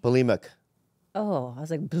bulimi? Bulimic. Oh, I was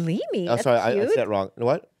like, bulimi? Oh, That's sorry, I cute. said it wrong.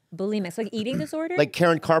 What? Bulimic. It's like eating disorder? Like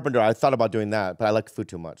Karen Carpenter, I thought about doing that, but I like food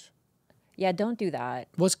too much. Yeah, don't do that.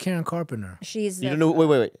 What's Karen Carpenter? She's You don't know?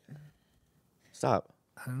 Wait. Stop.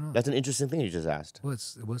 I don't know. That's an interesting thing you just asked.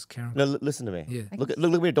 What's Karen? No, listen to me. Yeah. Look at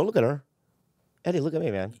me. Don't look at her. Eddie, look at me,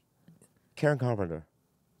 man. Karen Carpenter.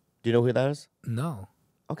 Do you know who that is? No.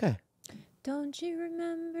 Okay. Don't you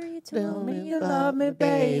remember you told me you love me,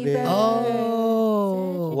 baby.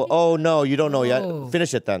 Oh. Well, oh no, you don't know yet.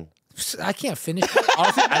 Finish it then. I can't finish it.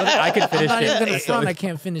 Honestly, I don't think I can finish I'm not even it. gonna front, I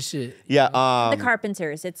can't finish it. Yeah. The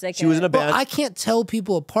Carpenters. It's like she was in a band. But I can't tell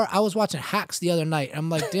people apart. I was watching Hacks the other night. I'm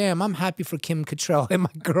like, damn, I'm happy for Kim Cattrall. And my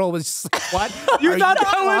girl was just like, what? You thought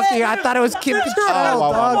that was talking? I thought it was Kim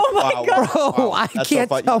Cattrall, dog. Bro, I That's so can't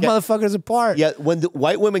funny. tell motherfuckers apart. Yeah, when the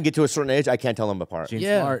white women get to a certain age, I can't tell them apart. Gene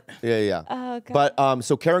Yeah. Smart. Yeah. Oh, God. But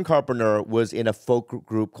so Karen Carpenter was in a folk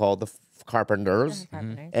group called the Carpenters,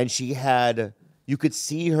 and she had. You could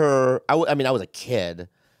see her. I was a kid,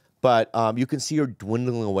 but you can see her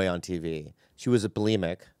dwindling away on TV. She was a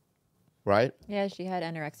bulimic, right? Yeah, she had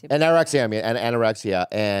anorexia. Anorexia.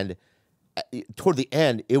 And toward the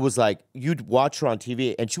end, it was like you'd watch her on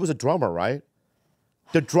TV, and she was a drummer, right?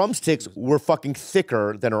 The drumsticks were fucking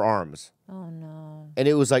thicker than her arms. Oh, no. And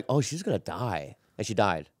it was like, oh, she's gonna die, and she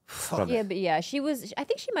died. Yeah, but yeah, she was. I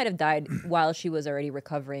think she might have died while she was already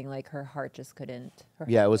recovering. Like her heart just couldn't.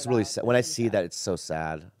 Yeah, it was really sad. When I see that, it's so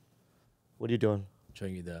sad. What are you doing?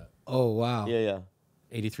 Showing you the Oh, wow. Yeah.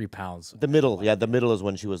 83 pounds. The middle. Yeah, the middle is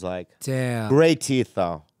when she was like, Damn. great teeth,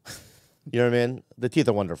 though. You know what I mean? The teeth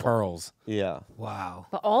are wonderful. Pearls. Yeah. Wow.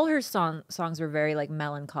 But all her songs were very like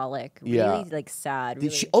melancholic. Really Yeah. like sad.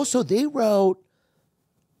 Really. They wrote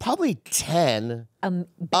probably 10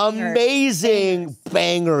 Banger. amazing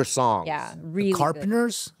banger songs. Yeah, really.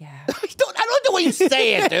 Carpenters? Good. Yeah. I don't know the way you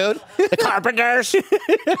say it, dude. The Carpenters.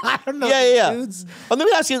 I don't know. Yeah. Dudes. Let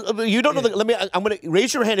me ask you. You don't know the. I'm gonna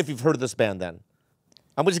raise your hand if you've heard of this band. Then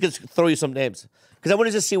I'm just gonna throw you some names because I want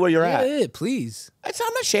to just see where you're at. Yeah, please. I'm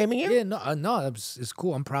not shaming you. Yeah, no, it's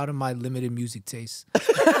cool. I'm proud of my limited music taste.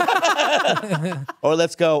 Or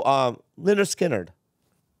let's go. Lynyrd Skynyrd.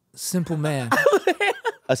 Simple Man.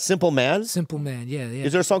 A Simple Man. Simple Man. Yeah.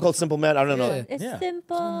 Is there a song called Simple Man? I don't know. Yeah. It's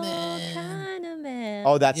simple kind of man.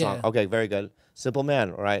 Oh, that song. Yeah. Okay, very good. Simple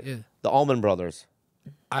Man. All right. Yeah. The Allman Brothers.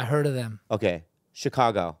 I heard of them. Okay.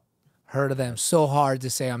 Chicago. Heard of them. So hard to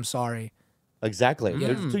say I'm sorry. Exactly.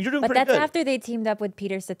 So you're doing But pretty that's good. after they teamed up with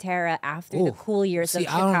Peter Cetera after the cool years See,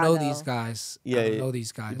 of I Chicago. don't know these guys. Yeah, I don't yeah. know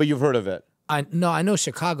these guys. But you've heard of it. I know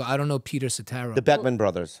Chicago. I don't know Peter Cetera. The Beckman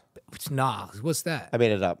Brothers. Nah, what's that? I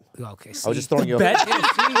made it up. Okay, I was just throwing you. Hey,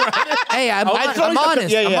 I'm honest.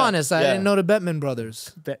 Yeah, I'm yeah. honest. I Yeah. didn't know the Bettman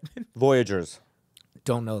brothers. Voyagers.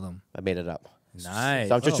 Don't know them. I made it up. Nice.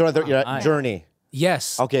 So I'm just showing your nice. journey.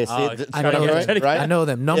 Yes. Okay, see, Oh, I know right? them. Right? I know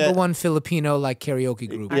them. Number Yeah. one Filipino like karaoke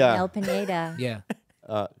group. Yeah. El Pineda. Yeah.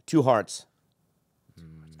 Two Hearts.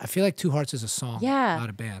 I feel like Two Hearts is a song, Yeah. not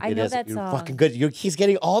a band. I It know is. that You're song. fucking good. He's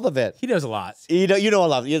getting all of it. He knows a lot. You know a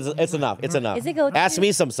lot. It's enough. It's enough. Does it go Ask to-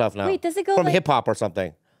 me some stuff now. Wait, does it go from like- hip hop or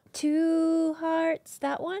something? Two Hearts,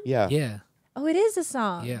 that one? Yeah. Yeah. Oh, it is a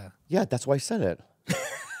song. Yeah. Yeah, that's why I said it.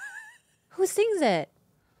 Who sings it?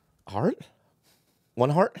 Heart? One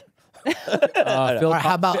heart? Phil, Or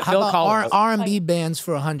how about Phil Collins. R&B bands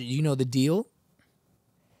for 100? You know the deal?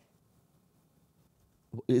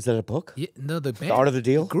 Is that a book? Yeah, no, the band. The Art of the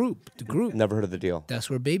Deal? The group. Never heard of The Deal. That's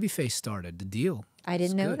where Babyface started, The Deal. I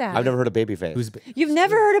didn't know that. I've never heard of Babyface. You've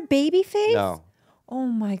never heard of Babyface? No. Oh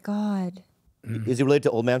my God. Is he related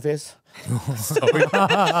to Old Man Face? So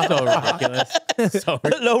ridiculous.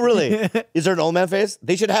 No, really. Is there an Old Man Face?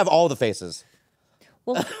 They should have all the faces.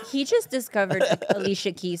 Well, he just discovered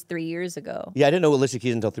Alicia Keys 3 years ago. Yeah, I didn't know Alicia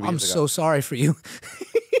Keys until 3 years I'm ago. so sorry for you.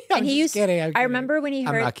 And he used. I remember when he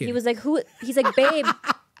heard. He was like, "Who?" He's like, "Babe."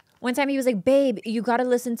 One time he was like, "Babe, you got to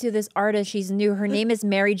listen to this artist. She's new. Her name is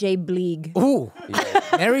Mary J. Bleeg." Ooh,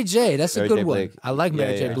 Mary J. That's a good one. Bleeg. I like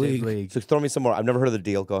Mary J. Bleeg. So throw me some more. I've never heard of The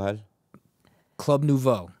Deal. Go ahead. Club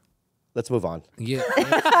Nouveau. Let's move on. Yeah,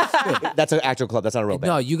 That's an actual club. That's not a real band.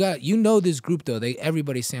 no, you know this group though.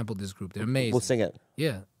 Everybody sampled this group. They're amazing. We'll sing it.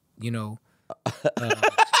 Yeah, you know.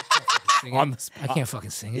 On the spot. I can't fucking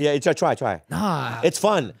sing it. Yeah, try. Nah. It's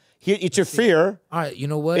fun. It's your fear. All right, you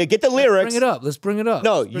know what? Yeah, get the lyrics. Let's bring it up. Let's bring it up.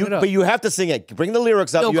 No, Let's bring it up. but you have to sing it. Bring the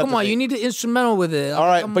lyrics up. Yo, You have come to on. sing. You need the instrumental with it. All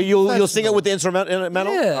right, I'm but you'll sing it with the professional.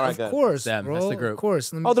 instrumental? Yeah, All right, of good. course, Them, bro. that's the group. Of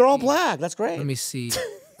course. Let me Oh, they're all see. black. That's great. Let me see.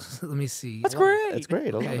 Let me see. That's great. That's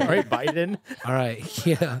great. Okay. All right, Biden. All right.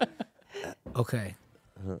 Yeah. Okay.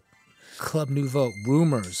 Club Nouveau.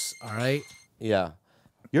 Rumors. All right. Yeah.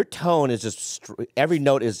 Your tone is just every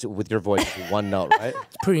note is with your voice one note, right?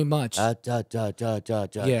 Pretty much. How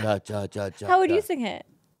would you sing it?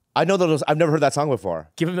 I know those. I've never heard that song before.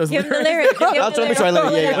 Give him those Give him the lyrics. lyrics. Give him Let the me try.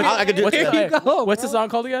 lyrics. Yeah. I can do it. What's the song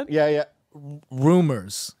called again? Yeah.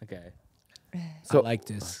 Rumors. Okay. I like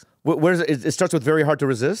this. Where's it? It starts with very hard to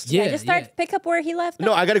resist. Yeah. Just start. Pick up where he left.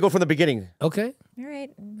 No, off. I got to go from the beginning. Okay. All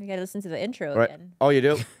right. We got to listen to the intro Right. again. Oh, you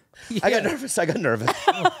do? I got nervous. I got nervous.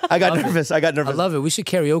 I got nervous. I love it. We should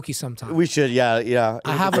karaoke sometime. We should. Yeah.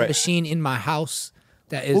 I have a machine in my house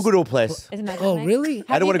that is. We'll go to a place. Isn't that Oh, nice? really?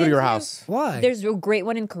 I don't want to go to been your to- house. Why? There's a great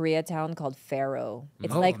one in Koreatown called Pharaoh.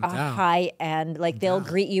 It's Oh, like I'm a down. high end. Like they'll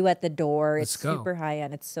greet you at the door. Let's It's go. super high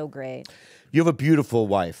end. It's so great. You have a beautiful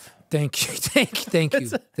wife. Thank you. Thank you.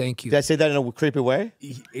 Did I say that in a creepy way?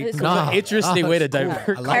 It's Nah. an interesting way to Nah,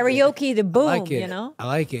 divert. I like it. Karaoke the boom. I like it. You know. I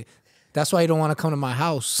like it. That's why you don't want to come to my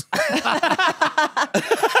house.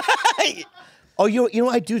 Oh, you know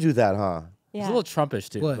I do that, huh? It's a little Trumpish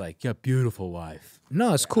too. What? Like, your beautiful wife.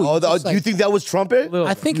 No, it's cool. Oh, Just do you like- think that was trumpet? Little-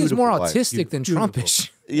 I think it's more Beautiful wife. autistic than Trumpish.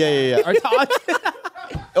 Yeah. Are you-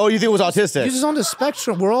 Oh, you think it was autistic? You're just on the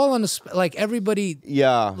spectrum. We're all on the like everybody.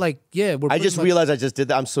 Yeah. Like yeah, we're. I pretty just much- realized I just did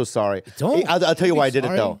that. I'm so sorry. Don't. I'll tell you Be why I did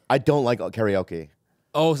sorry. it though. I don't like karaoke.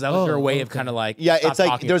 Oh, so that was your way of okay. kind of like. Yeah, stop it's like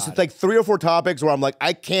talking there's about like 3 or 4 topics where I'm like,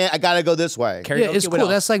 I gotta go this way. it. Yeah, Karaoke it's with cool. all-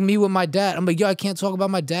 That's like me with my dad. I'm like, yo, I can't talk about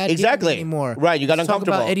my dad Exactly. anymore. Right, you got Let's talk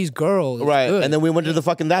uncomfortable. about Eddie's girl. It's Right, good. and then we went to the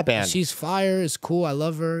fucking that band. She's fire. It's cool. I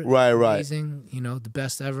love her. Right. Amazing. You know, the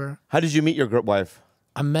best ever. How did you meet your wife?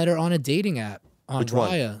 I met her on a dating app on Which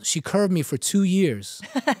one? Raya. She curved me for 2 years.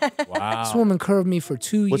 Wow. This woman curved me for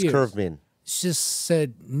 2 What's years. curve mean? She just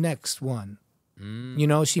said next one. You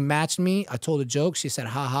know, she matched me. I told a joke. She said,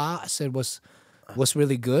 haha. I said, what's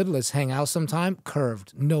really good? Let's hang out sometime.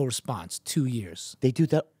 Curved. No response. 2 years. They do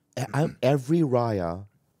that. Every Raya,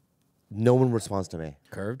 no one responds to me.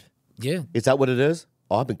 Curved. Yeah. Is that what it is?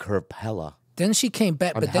 Oh, I've been curved hella. Then she came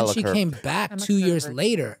back, I'm but then hella she curved. came back 2 years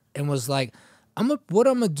later and was like, what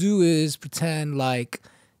I'm gonna do is pretend like,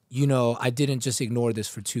 you know, I didn't just ignore this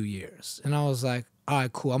for 2 years. And I was like, all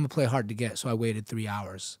right, cool. I'm gonna play hard to get. So I waited 3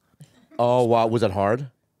 hours. Oh, wow. Was it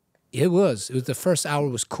hard? It was the first hour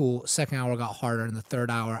was cool. Second hour got harder, and the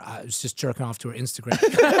third hour I was just jerking off to her Instagram.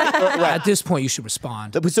 At this point, you should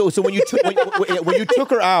respond. So when you took when you took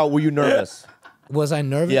her out, were you nervous? Was I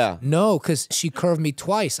nervous? Yeah. No, because she curved me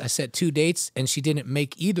twice. I set 2 dates, and she didn't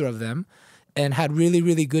make either of them, and had really,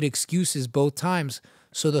 really good excuses both times.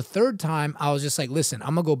 So the third time, I was just like, listen,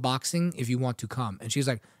 I'm gonna go boxing if you want to come. And she's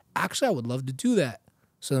like, actually, I would love to do that.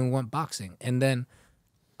 So then we went boxing, and then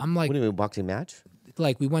I'm like, What do you mean, boxing match?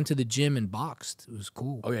 like we went to the gym and boxed. It was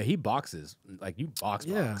cool. Oh yeah, he boxes. Like you box.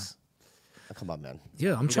 Yeah. Box. Oh, come on, man.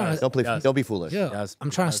 Yeah, I'm trying to. Don't be foolish. Yeah, Yes, I'm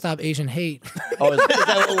trying to stop Asian hate. Oh, is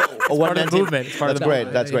that a one part of the movement. It's part of That's the great.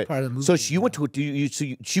 movement. That's Yeah, great. part of the So movement. she went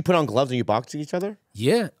to she put on gloves and you boxed each other?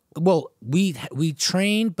 Yeah. Well, we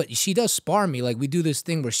trained, but she does spar me. Like we do this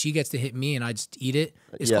thing where she gets to hit me and I just eat it.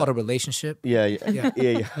 It's Yeah. called a relationship. Yeah. Yeah.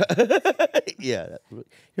 Yeah.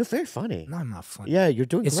 You're very funny. No, I'm not funny. Yeah, you're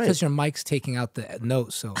doing It's great. because your mic's taking out the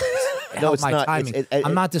note, so No, help it's my not. timing. I'm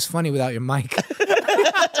I'm not this funny without your mic.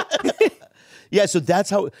 Yeah, so that's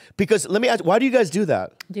how. Because let me ask, why do you guys do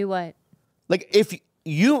that? Do what? Like, if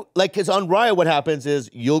you like, because on Riot, what happens is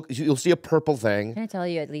you'll see a purple thing. Can I tell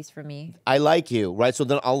you, at least for me? I like you, right? So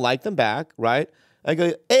then I'll like them back, right? I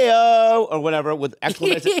go, ayo, or whatever with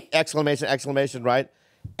exclamation, exclamation, exclamation, right?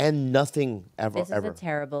 and nothing ever. This is a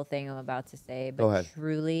terrible thing I'm about to say, but Go ahead.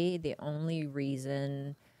 truly the only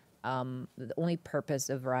reason, the only purpose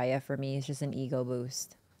of Raya for me is just an ego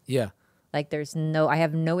boost. Yeah. Like I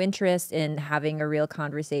have no interest in having a real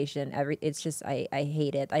conversation. It's just, I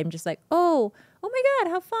hate it. I'm just like, oh my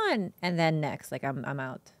God, how fun. And then next, like I'm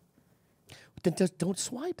out. Then just don't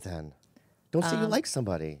swipe then. Don't say you like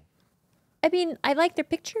somebody. I mean, I like their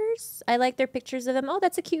pictures. I like their pictures of them. Oh,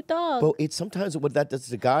 that's a cute dog. But it's sometimes what that does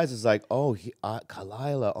to guys is like, oh,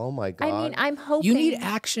 Khalyla, oh my God. I mean, I'm hoping. You need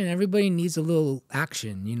action. Everybody needs a little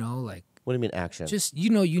action, you know, like. What do you mean action? Just,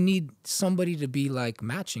 you know, you need somebody to be like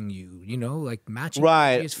matching you, you know, like matching.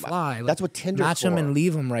 Right. Just fly. Like, that's what Tinder's match them for. and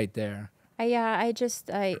leave them right there. I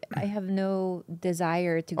have no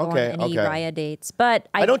desire to go on any Raya dates, but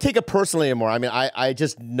I don't take it personally anymore. I mean, I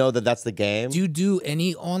just know that that's the game. Do you do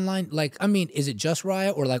any online, like, I mean, is it just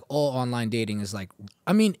Raya or like all online dating is like,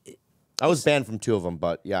 I mean. I was banned from 2 of them,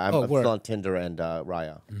 but yeah, I'm still on Tinder and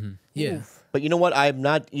Raya. Yeah. Oof. But you know what? I'm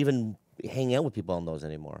not even hanging out with people on those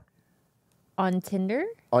anymore. On Tinder?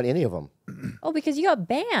 On any of them. Oh, because you got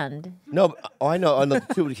banned. No, I know. On the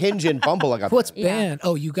 2, Hinge and Bumble, I got What's banned. banned?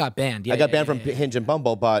 Oh, you got banned. Yeah, I got banned from Hinge and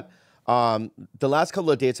Bumble, but the last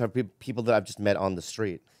couple of dates are people that I've just met on the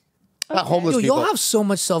street. Not homeless people. Y'all have so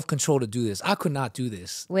much self-control to do this. I could not do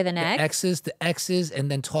this. With an ex? The exes,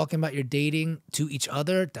 and then talking about your dating to each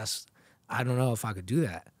other, I don't know if I could do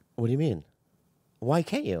that. What do you mean? Why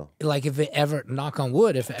can't you? Like if it ever, knock on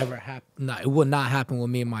wood, if it ever happened, it would not happen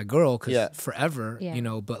with me and my girl, because forever, you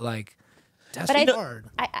know, but like, that's hard.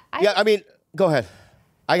 I mean, go ahead.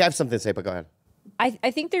 I have something to say, but go ahead.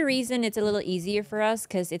 I think the reason it's a little easier for us,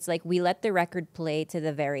 because it's like we let the record play to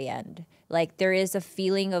the very end. Like there is a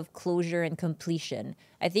feeling of closure and completion.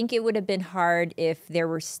 I think it would have been hard if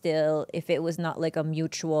if it was not like a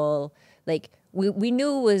mutual, like we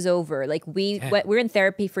knew it was over. Like we're in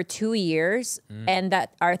therapy for 2 years, and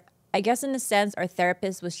that I guess in a sense, our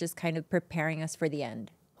therapist was just kind of preparing us for the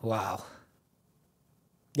end. Wow.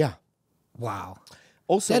 Yeah. Wow.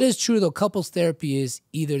 Also, that is true though. Couples therapy is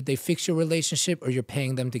either they fix your relationship or you're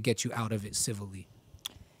paying them to get you out of it civilly.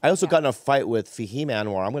 I also got in a fight with Fahim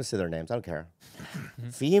Anwar. I'm going to say their names. I don't care.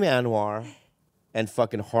 Fahim Anwar and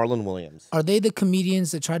fucking Harlan Williams. Are they the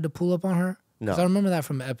comedians that tried to pull up on her? No. 'Cause I remember that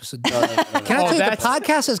from the episode. Can I tell you, the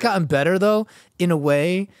podcast has gotten better though, in a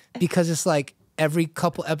way, because it's like every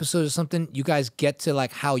couple episodes or something, you guys get to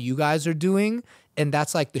like how you guys are doing, and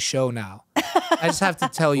that's like the show now. I just have to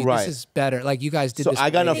tell you, this is better. Like you guys did this. So I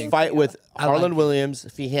got in a fight with Harlan Williams,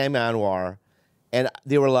 Fahim Anwar, and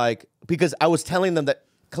they were like, because I was telling them that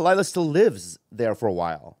Khalyla still lives there for a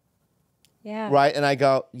while. Yeah. Right? And I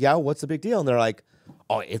go, yeah, what's the big deal? And they're like,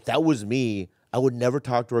 oh, if that was me, I would never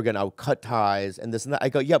talk to her again. I would cut ties and this and that. I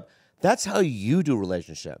go, yep, that's how you do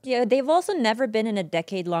relationships. Yeah, they've also never been in a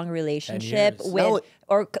decade-long relationship with,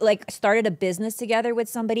 or like started a business together with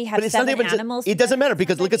somebody, have 7 animals. It doesn't matter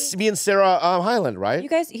because look at me and Sarah Hyland, right? You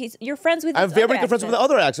guys, you're friends with. I'm very good friends with the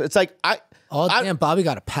other actors. It's like damn, Bobby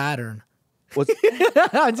got a pattern. I'm just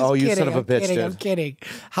kidding, you son of a bitch, dude. I'm kidding.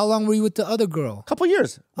 How long were you with the other girl? A couple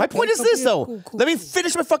years. My point is this, though. Cool, Let me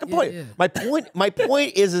finish my fucking point. Yeah. My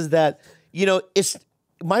point is that, you know,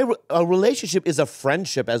 a relationship is a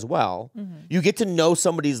friendship as well. You get to know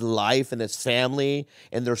somebody's life and his family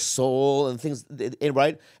and their soul and things,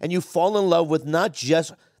 right? And you fall in love with not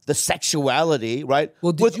just the sexuality, right?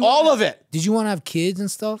 Well, with all of it. Did you want to have kids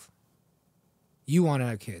and stuff? You want to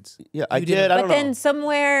have kids? Yeah, I did. I don't know. But then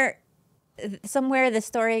somewhere the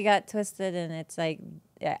story got twisted, and it's like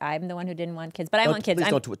I'm the one who didn't want kids, but I want kids. Please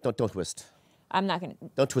don't twist. I'm not gonna.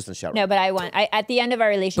 Don't twist and shout. No, but at the end of our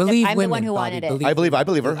relationship, I'm the one who wanted it. I believe her.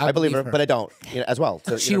 I believe her, but I don't as well.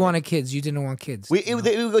 So, she wanted kids. You didn't want kids. We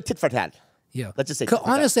go tit for tat. Yeah. Let's just say.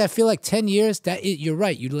 Honestly, I feel like 10 years. You're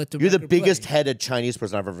right. You let the. You're the biggest headed Chinese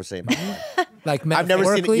person I've ever seen. Like I've never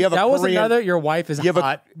seen. You have a that Korean, was another. Your wife is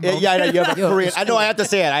hot. Yeah, I know. You have a Korean. I know. I have to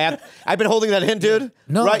say it. I've been holding that hint, dude.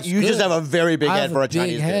 No, right. You just have a very big head for a big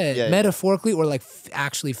Chinese head. dude. Yeah, metaphorically or like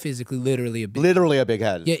actually, physically, literally a big. Literally a big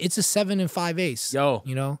head. Yeah, it's a 7 and 5/8. Yo,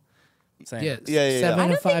 you know. Same. Yeah, 7 I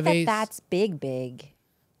and don't think 5/8. that's big.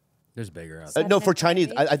 There's bigger out there. No, for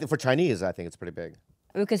Chinese, I think for Chinese, I think it's pretty big.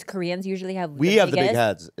 Because Koreans usually have. We have the big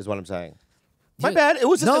heads, is what I'm saying. My bad. It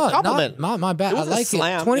was just a compliment. My bad. It was I like a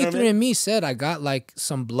slam, it. 23andMe me said I got like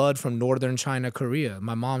some blood from northern China, Korea.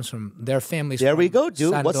 My mom's from their family's. There from we go,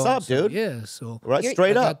 dude. Shandong, What's up, dude? Yeah, so right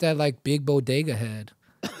straight I up. got that like big bodega head.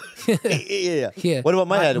 Yeah. What about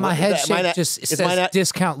my head? My head shape just says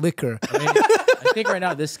discount liquor. I think right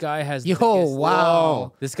now this guy has.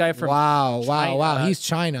 Wow. This guy from. Wow. He's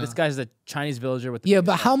China. This guy's the Chinese villager with.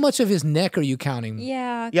 But how much of his neck are you counting?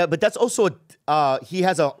 Yeah, but that's also he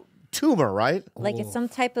has a tumor, right? Like it's some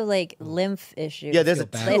type of like lymph issue. Yeah, there's a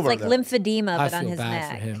tumor. It's like lymphedema, but on his bad neck.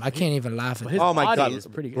 For him. I can't even laugh at him. Oh my God, is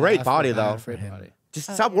pretty good. Great body though. For him.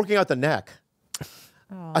 Just stop working out the neck.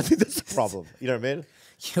 I think that's the problem. You know what I mean?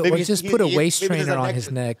 Or just put a waist trainer on his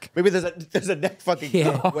neck. Maybe there's a neck fucking thing.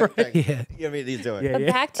 You know what I mean? He's doing. But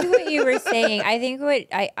back to what you were saying, I think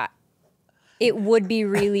it would be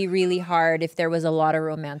really, really hard if there was a lot of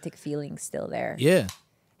romantic feelings still there. Yeah.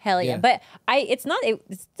 Hell yeah. But it's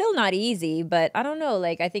still not easy, but I don't know.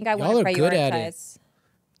 Like, I think I want to prioritize. Good at it.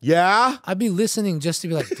 Yeah? I'd be listening just to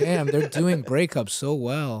be like, damn, they're doing breakups so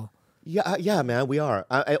well. Yeah, man, we are.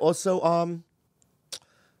 I also,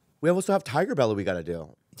 we also have TigerBelly we got to do.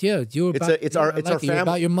 Yeah, it's our family. You're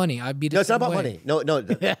about your money. I'd be the No, it's not same about way. money. No.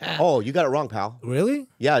 Oh, you got it wrong, pal. Really?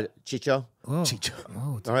 Yeah, Chicho. Oh. Chicho.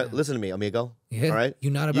 Oh, all right, listen to me, amigo. Yeah. All right?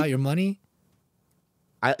 You're not about your money?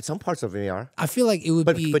 Some parts of me are. I feel like it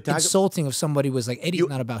would be insulting if somebody was like, Eddie's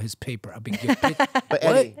not about his paper. I'll be But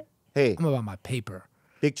Eddie, hey. I'm about my paper.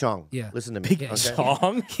 Big Chong. Yeah. Listen to me. Big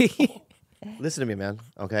Chong? Listen to me, man.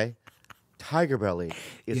 Okay? TigerBelly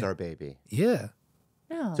is our baby. Yeah.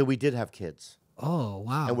 No. So we did have kids. Oh,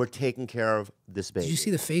 wow. And we're taking care of this baby. Did you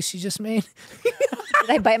see the face she just made? Did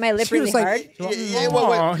I bite my lip really hard?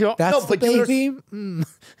 Wait. That's the baby?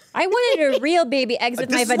 I wanted a real baby exit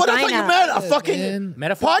my vagina. What I thought you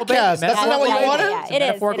meant? A fucking podcast. That's not what you wanted? Yeah, it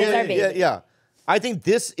is. It is our baby. Yeah. I think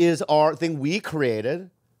this is our thing we created,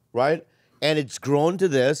 right? And it's grown to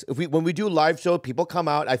this. When we do live show, people come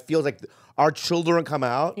out. I feel like our children come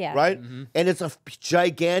out, right? Mm-hmm. And it's a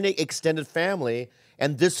gigantic extended family.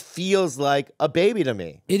 And this feels like a baby to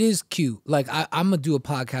me. It is cute. Like I'm gonna do a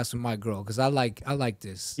podcast with my girl because I like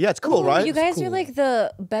this. Yeah, it's cool, right? You guys are like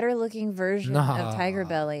the better looking version of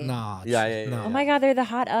TigerBelly. Nah. Yeah. Oh my God, they're the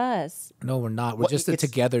hot us. No, we're not. We're just a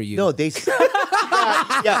together you. No, they.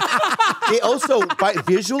 They also,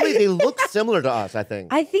 visually, they look similar to us. I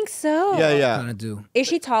think. I think so. Yeah. Kind of do. Is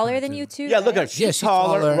she taller than you too? Yeah, look at her. She's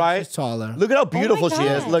taller, right? She's taller. Look at how beautiful she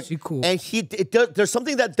is. Look, she's cool. And there's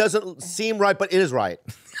something that doesn't seem right, but it is right.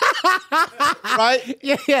 Right?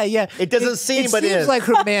 Yeah. It doesn't seem, but it is. It seems like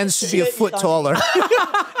her man should be a foot taller.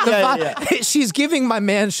 She's giving my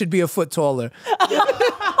man should be a foot taller.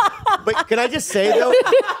 But can I just say though,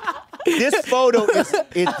 this photo is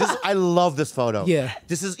I love this photo. Yeah.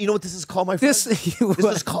 This is, you know what this is called, my friend? This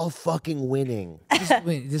is called fucking winning.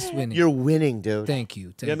 This is winning. You're winning, dude. Thank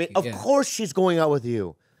you. You know what I mean? Of course she's going out with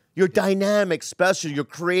you. You're dynamic, special, you're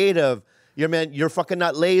creative. You're fucking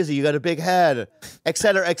not lazy. You got a big head, et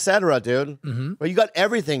cetera, dude. Mm-hmm. Well, you got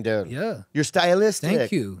everything, dude. Yeah. You're stylistic.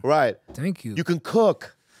 Thank you. Right. Thank you. You can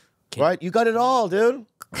cook. Right? You got it all, dude.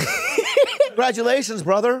 Congratulations,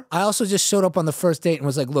 brother. I also just showed up on the first date and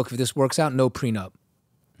was like, look, if this works out, no prenup.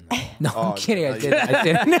 No, I'm kidding. I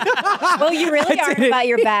didn't. Well, you really aren't about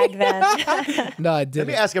your bag then. No, I didn't.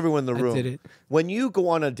 Let me ask everyone in the room. I did it. When you go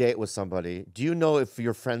on a date with somebody, do you know if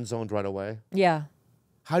you're friend zoned right away? Yeah.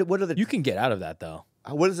 What are the? You can get out of that though.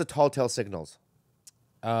 What is the tall tale signals?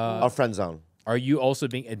 Of friend zone. Are you also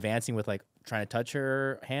advancing with like trying to touch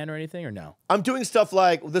her hand or anything, or no? I'm doing stuff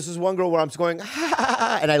like this is one girl where I'm just going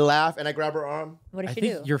and I laugh and I grab her arm. What does she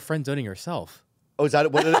think do? you're friend zoning yourself. Oh, is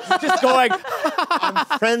that what it is? Just going. I'm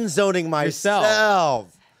friend zoning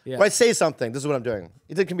myself. Yeah. Right, say something. This is what I'm doing.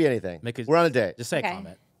 It can be anything. We're on a date. Just say a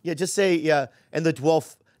comment. Yeah, just say yeah. And the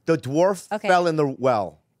dwarf fell in the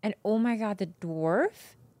well. And oh my God, the dwarf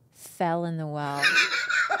fell in the well.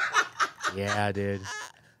 Yeah, dude.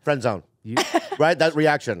 Friend zone. Right? That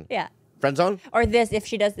reaction. Yeah. Friend zone? Or this, if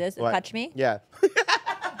she does this, touch me. Yeah.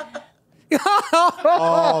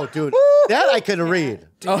 Oh, dude. That I can read.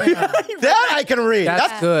 Oh, yeah. That I can read.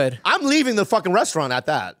 That's good. I'm leaving the fucking restaurant at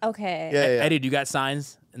that. Okay. Yeah. Eddie, do you got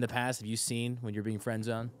signs in the past? Have you seen when you're being friend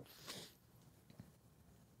zoned?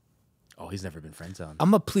 Oh, he's never been friend zoned. I'm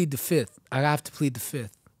going to plead the fifth. I have to plead the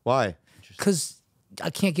fifth. Why? Because I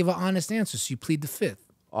can't give an honest answer, so you plead the fifth.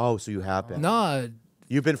 Oh, so you have been. No.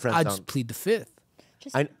 You've been friend zoned. I just plead the fifth.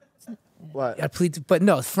 What? I plead, but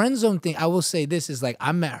no, friend zone thing. I will say this is like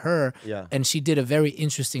I met her, Yeah. and she did a very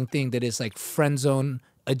interesting thing that is like friend zone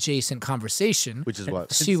adjacent conversation. Which is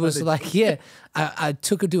what? She was like, yeah, I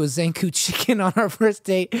took her to a Zanku chicken on our first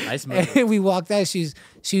date. Nice move. And we walked out. She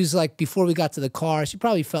was like, before we got to the car, she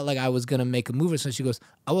probably felt like I was going to make a move or something. She goes,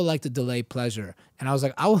 I would like to delay pleasure. And I was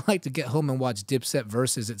like, I would like to get home and watch Dipset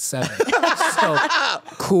Versus at 7. So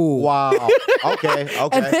cool. Wow. Okay.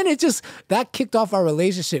 And then that kicked off our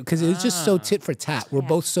relationship because it was just so tit for tat. We're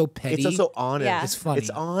both so petty. It's also honest. Yeah. It's funny. It's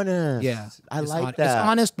honest. Yeah. I It's like hon- that. It's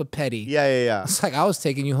honest but petty. Yeah. It's like I was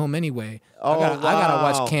taking you home anyway. Oh, I gotta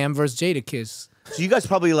wow. watch Cam versus Jadakiss. So you guys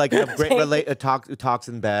probably like have great talks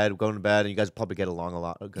in bed, going to bed, and you guys probably get along a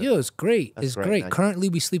lot. Okay. Yeah, it's great. That's It's great. great. Nice. Currently,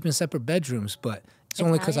 we sleep in separate bedrooms, but it's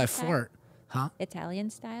only because I Italian style? fart. Huh? Italian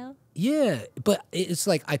style? Yeah, but it's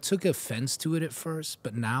like I took offense to it at first,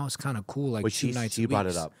 but now it's kind of cool. Like But 2 nights she a brought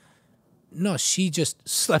week. it up. No, she just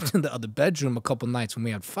slept in the other bedroom a couple nights when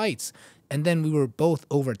we had fights, and then we were both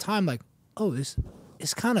over time like, oh,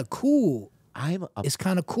 it's kind of cool. It's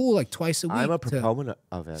kind of cool, like twice a week. I'm a to proponent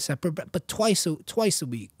of it. separate, but twice a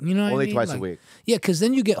week. You know what I Only mean? twice a Like, week. Yeah, because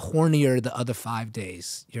then you get hornier the other 5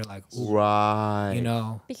 days. You're like, ooh, Right. you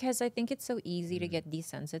know. Because I think it's so easy to get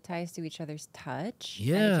desensitized to each other's touch and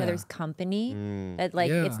Yeah. each other's company. That like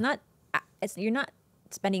Yeah. you're not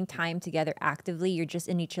spending time together actively. You're just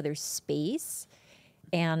in each other's space,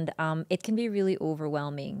 and it can be really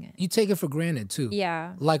overwhelming. You take it for granted too.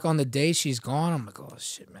 Yeah. Like on the day she's gone, I'm like, oh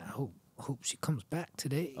shit, man. I hope she comes back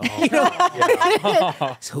today. Oh, You know?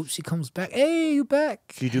 I hope she comes back. Hey, you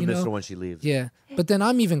back? You do miss know? her when she leaves. Yeah, but then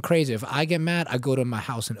I'm even crazy. If I get mad, I go to my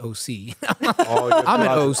house in OC. Oh, you're I'm an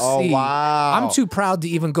proud- OC. Oh, wow. I'm too proud to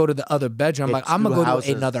even go to the other bedroom. I'm Get like, I'm gonna two go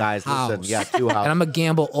houses, to another guys, house. listen. Yeah, 2 houses. And I'm gonna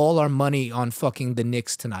gamble all our money on fucking the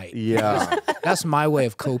Knicks tonight. Yeah. That's my way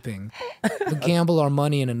of coping. We gamble our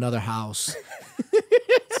money in another house.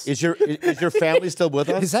 Is your family still with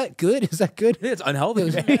us? Is that good? Is that good? It's unhealthy.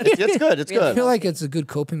 man. It's good. It's I good. feel like it's a good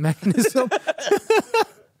coping mechanism.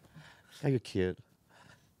 Oh, you're cute.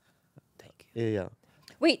 Thank you. Yeah.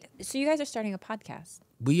 Wait, so you guys are starting a podcast?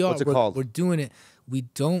 We are. What's it we're, called? We're doing it. We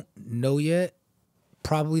don't know yet.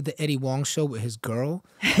 Probably the Eddie Wong show with his girl.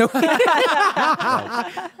 No.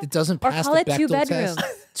 It doesn't Or pass call the it Two Bechdel Bedrooms.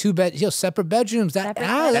 test. Separate bedrooms. Separate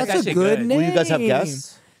That's That's a actually good good. name. Will you guys have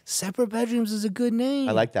guests? Separate bedrooms is a good name.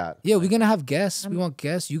 I like that. Yeah, we're gonna have guests. We want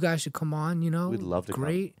guests. You guys should come on. You know, We'd love to come.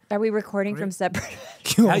 Great. Are we recording from separate?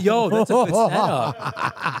 Yeah, yo, that's a good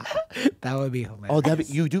setup. That would be hilarious.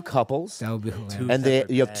 Oh, you do couples, That would be hilarious. and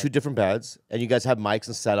you have 2 different beds, and you guys have mics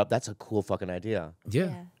and setup. That's a cool fucking idea.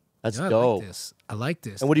 Yeah. That's Yeah, dope. I like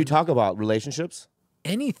this. And what do you talk about? Relationships?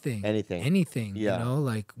 Anything. Yeah. You know,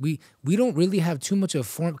 like we don't really have too much of a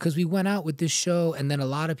form because we went out with this show and then a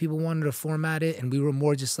lot of people wanted to format it and we were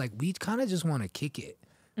more just like we kind of just want to kick it.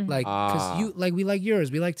 Like cuz we like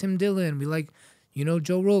yours, we like Tim Dillon, we like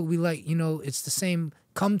Joe Rogan, we like it's the same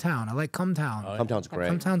Cumtown. I like Cumtown. Cumtown's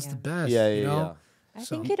great. Cumtown's the best. Yeah, you know? I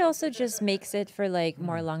think it also just makes it for like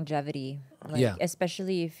more longevity. Like, Yeah.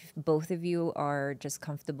 especially if both of you are just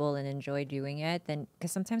comfortable and enjoy doing it, then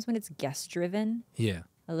because sometimes when it's guest driven, Yeah.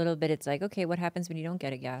 a little bit, it's like, okay, what happens when you don't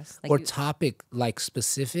get a guest? Like Or topic like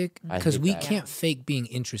specific I because hate we that. can't fake being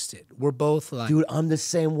interested. We're both like Dude, I'm the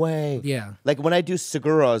same way. Yeah. Like when I do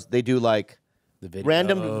Seguros, they do like The videos.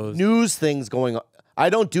 random news things going on. I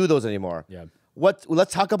don't do those anymore. Yeah.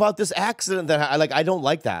 Let's talk about this accident that I don't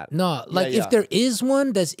like that. No, like yeah. if there is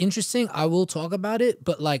one that's interesting, I will talk about it.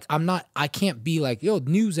 But like, I can't be like, yo,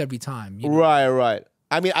 news every time. You know? Right.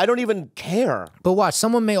 I mean, I don't even care. But watch,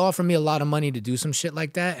 someone may offer me a lot of money to do some shit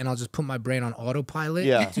like that, and I'll just put my brain on autopilot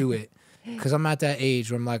and do it. Because I'm at that age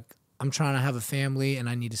where I'm like, I'm trying to have a family and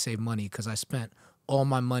I need to save money because I spent all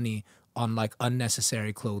my money on like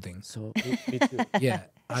unnecessary clothing. So me too. Yeah.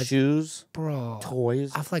 Shoes, Bro.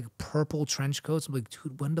 toys. I have like purple trench coats. I'm like,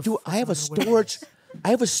 dude, when the Dude, fuck I have am a gonna wear storage. this? I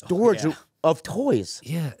have a storage of toys.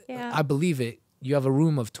 Yeah. Yeah. I believe it. You have a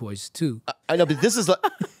room of toys too. I know, but this is like.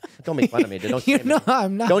 Don't make fun of me. Don't shame me.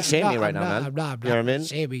 I'm not. Don't shame I'm me not, right now, man. I'm not. You know what I mean?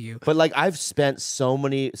 Shaming you. But like, I've spent so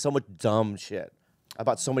much dumb shit. I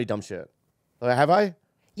bought so many dumb shit. Have I?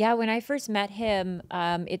 Yeah, when I first met him,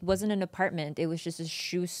 it wasn't an apartment. It was just a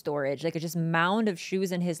shoe storage, like a just mound of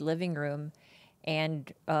shoes in his living room,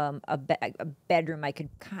 and a bedroom I could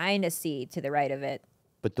kind of see to the right of it.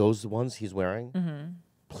 But those ones he's wearing,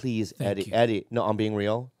 please, Thank you. Eddie. No, I'm being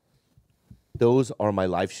real. Those are my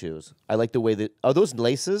life shoes. I like the way that. Are those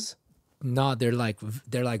laces? No, they're like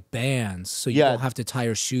bands, so you Yeah. don't have to tie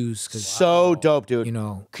your shoes. Cause So dope, dude. you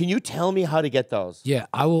know, Can you tell me how to get those? yeah,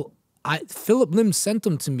 I will. Philip Lim sent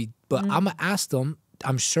them to me, but Mm-hmm. I'm gonna ask them.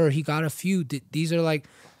 I'm sure he got a few. These are like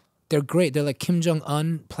they're great. They're like Kim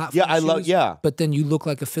Jong-un platform Yeah, I love. shoes, Yeah, but then you look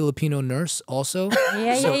like a Filipino nurse also.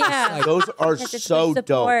 Yeah. those are Because it's so good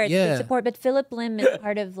dope. support, Yeah. good support. But Philip Lim is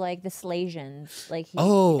part of like the Slasians. Like he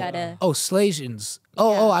gotta, Slasians.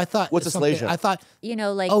 Oh, I thought. What's a something- Slasian? I thought.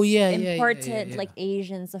 like imported like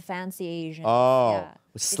Asians, the fancy Asians. Oh, Yeah.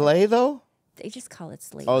 Slay though? They just call it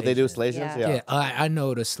Slasians. Oh, they do Slasians. Yeah. Yeah. I know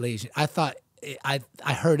what a Slasian. I thought. I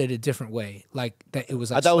heard it a different way, like that it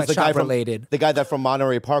was like I thought it was the guy related. the guy that from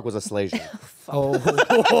Monterey Park was a Slasian. Oh,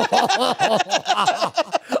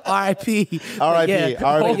 R.I.P. R.I.P.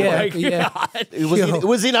 R.I.P. Yeah.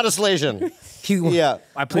 Was he not a Slasian? Yeah.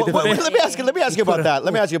 I played the Let me ask you about that.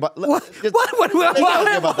 Let me ask you about What?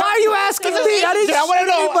 Why are you asking me? I didn't I want to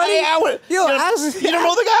know. anybody. You don't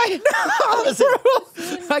know the guy?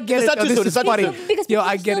 I get It's not too soon. This is It's not too funny. soon. Because Yo, people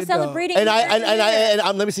I are get still it, though. celebrating. And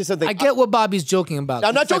let me see something. I get what Bobby's joking about.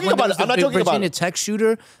 I'm not It's like joking when there about was it. I'm the not joking about Virginia it. Tech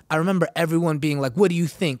shooter. I remember everyone being like, "What do you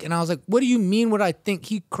think?" And I was like, "What do you mean? What I think?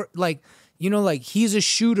 He's a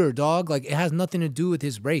shooter, dog. Like it has nothing to do with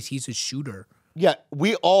his race. He's a shooter." Yeah,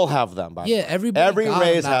 we all have them. By the Yeah, way. everybody. Every got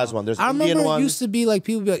race them now. has one. There's I Indian remember ones. it used to be like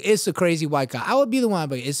people be like, "It's a crazy white guy." I would be the one,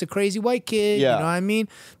 but it's a crazy white kid. Yeah. You know what I mean?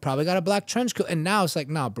 Probably got a black trench coat. And now it's like,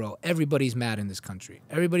 nah, bro. Everybody's mad in this country.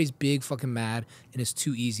 Everybody's big fucking mad, and it's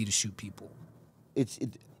too easy to shoot people.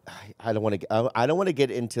 I don't want to get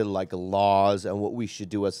into like laws and what we should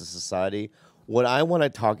do as a society. What I want to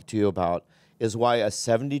talk to you about is why a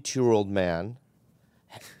 72-year-old man,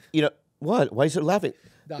 what? Why are you laughing?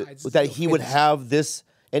 That he would have this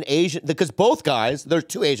an Asian, because both guys, there's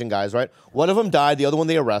two Asian guys, right? One of them died, the other one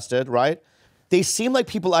they arrested, right? They seem like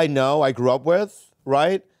people I know, I grew up with,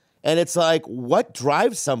 right? And it's like, what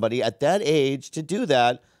drives somebody at that age to do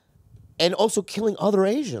that, and also killing other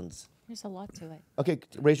Asians? There's a lot to it. Okay,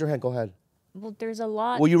 raise your hand. Go ahead. Well, there's a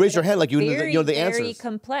lot. Well, you raise your but hand like you very, know the very answers.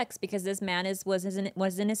 complex because this man was in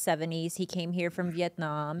his 70s. He came here from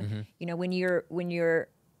Vietnam. Mm-hmm. You know, we're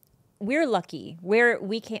lucky.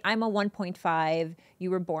 I'm a 1.5.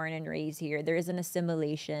 You were born and raised here. There is an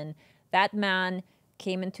assimilation. That man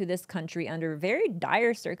came into this country under very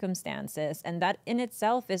dire circumstances, and that in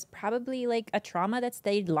itself is probably like a trauma that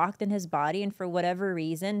stayed locked in his body, and for whatever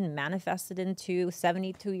reason manifested into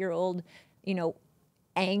 72-year-old,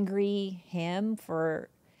 angry him for.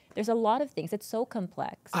 There's a lot of things. It's so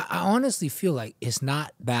complex. I honestly feel like it's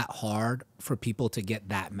not that hard for people to get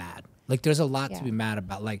that mad. Like there's a lot to be mad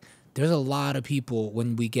about. Like there's a lot of people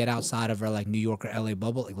when we get outside of our like New York or LA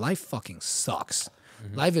bubble, like life fucking sucks.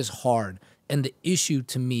 Mm-hmm. Life is hard. And the issue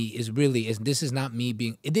to me is this is not me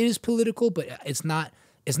being, it is political, but it's not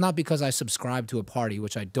because I subscribe to a party,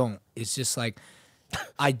 which I don't. It's just like,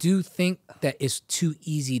 I do think that it's too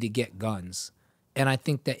easy to get guns. And I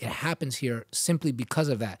think that it happens here simply because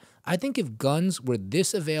of that. I think if guns were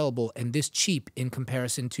this available and this cheap in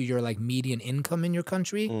comparison to your like median income in your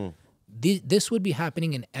country, this would be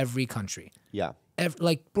happening in every country. Yeah.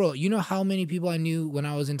 Like, bro, you know how many people I knew when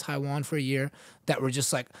I was in Taiwan for a year that were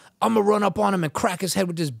just like, I'm gonna run up on him and crack his head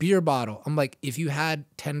with this beer bottle. I'm like, if you had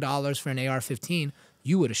 $10 for an AR-15,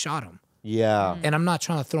 you would have shot him. Yeah. And I'm not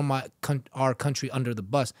trying to throw our country under the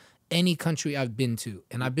bus. Any country I've been to,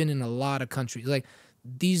 and I've been in a lot of countries, like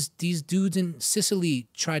these dudes in Sicily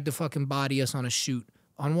tried to fucking body us on a shoot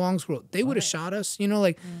on Huang's World. They would have shot us.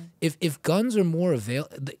 If guns are more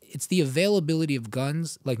it's the availability of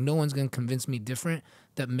guns. Like no one's gonna convince me different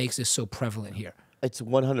that makes this so prevalent here. It's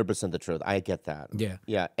 100% the truth. I get that. Yeah.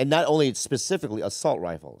 Yeah. And not only specifically assault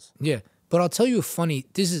rifles. Yeah. But I'll tell you a funny.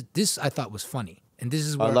 This I thought was funny. And this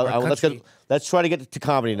is where let's try to get to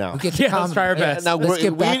comedy now. Let's try our best. Now let's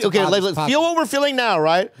feel what we're feeling now,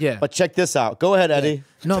 right? Yeah. But check this out. Go ahead, Eddie.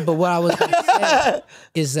 No, but what I was going to say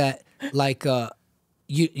is that, like,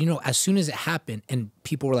 as soon as it happened and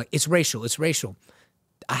people were like, it's racial.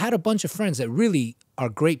 I had a bunch of friends that really are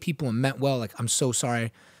great people and meant well. Like, I'm so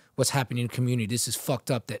sorry what's happening in the community. This is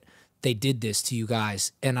fucked up that they did this to you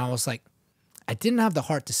guys. And I was like, I didn't have the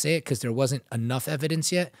heart to say it because there wasn't enough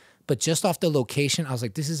evidence yet. But just off the location, I was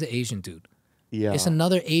like, this is an Asian dude. Yeah. It's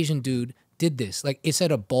another Asian dude did this. Like, it's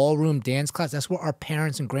at a ballroom dance class. That's where our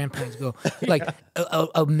parents and grandparents go. Like,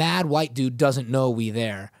 a mad white dude doesn't know we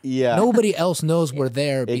there. Yeah. Nobody else knows we're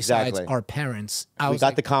there besides Exactly. our parents. We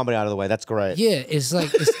got the comedy out of the way. That's great. Yeah, it's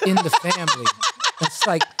like, it's in the family. It's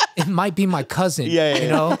like, it might be my cousin. Yeah. You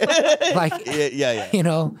know? Like, Yeah. you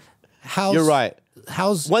know, You're right.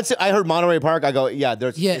 Once I heard Monterey Park, I go, yeah,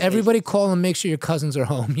 there's... Yeah, everybody call and make sure your cousins are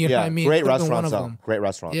home. You know what I mean? Great Could've been restaurants, one of though. them. Great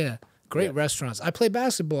restaurants. Yeah, great restaurants. I play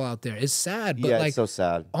basketball out there. It's sad, but Yeah, like, it's so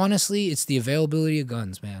sad. honestly, it's the availability of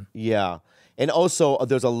guns, man. Yeah. And also,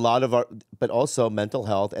 there's a lot of but also mental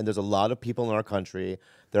health, and there's a lot of people in our country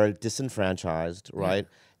that are disenfranchised, right?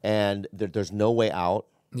 and there's no way out.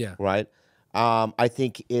 Yeah. Right. I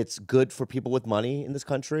think it's good for people with money in this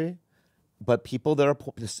country, but people that are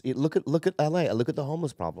poor, look at LA. Look at the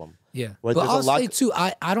homeless problem. Yeah, Right? but There's I'll say too,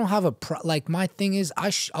 I don't have like my thing is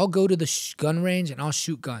I'll go to the gun range and I'll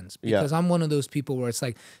shoot guns because I'm one of those people where it's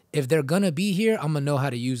like if they're gonna be here, I'm gonna know how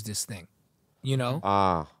to use this thing, you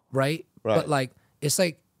know? Right. But like it's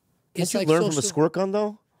like Can't you learn from a squirt gun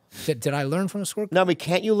though? Did I learn from a squirt gun? No, I mean,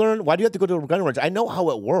 can't you learn? Why do you have to go to a gun range? I know how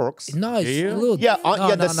it works. No, it's a little. Yeah,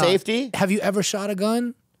 no, the safety. Have you ever shot a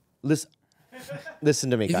gun?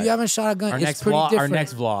 Listen to me, guys. If you haven't shot a gun, it's pretty different. Our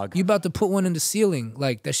next vlog. You about to put one in the ceiling,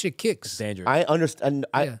 like that shit kicks. It's dangerous. I understand.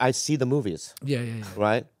 I see the movies. Yeah.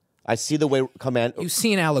 Right. I see the way command. You've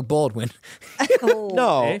seen Alec Baldwin.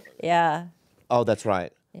 No. Okay. Yeah. Oh, that's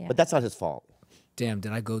right. Yeah. But that's not his fault. Damn,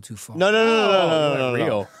 did I go too far? No.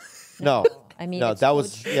 Real. No. I mean, no, it's that so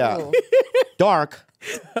was true. dark.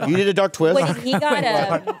 You did a dark twist. Wait, he got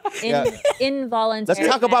involuntary.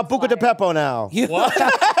 Let's talk about Buca de Beppo now. I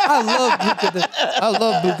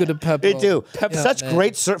love Buca de Beppo. They do. Yeah, Such man.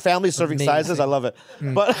 great family serving Amazing. sizes. I love it.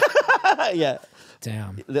 But yeah.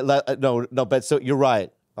 Damn. No. But so you're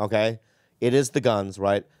right. Okay, it is the guns,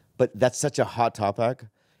 right? But that's such a hot topic,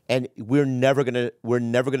 and we're never gonna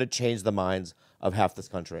change the minds of half this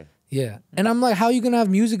country. Yeah. And I'm like, how are you going to have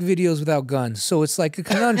music videos without guns? So it's like a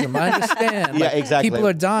conundrum. I understand. Yeah, Like, exactly. People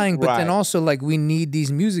are dying, but then Right. also, like, we need these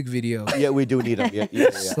music videos. Yeah, we do need them. Yeah.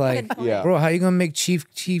 It's like, Yeah. bro, how you going to make Chief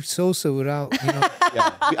Sosa without, you know?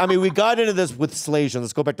 Yeah. I mean, we got into this with Slation.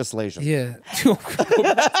 Let's go back to Slation. Yeah.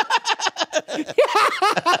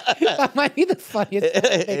 That might be the funniest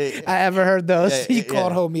thing I ever heard those. You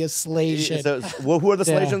called homie a Slation. So, who are the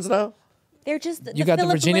Slations now? They're just. You got the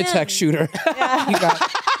Virginia Tech shooter.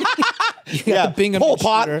 You got the Bingham Pol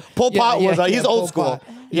Pot. shooter. Pol Pot was he's Pol old school. Pot.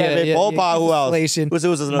 Yeah, man. Pol Pot. Who else? Slation. Who's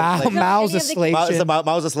another Slation? Mao's a Slation.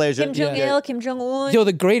 Mao's a Slation. Kim Jong Il, Kim Jong Un. Yo,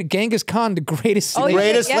 the great Genghis Khan, the greatest Slation.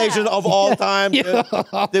 Greatest yeah. Slation of all time, dude.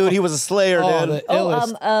 Dude, he was a slayer, Oh, dude. the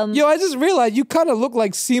illest. Yo, I just realized you kind of look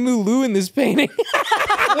like Simu Liu in this painting.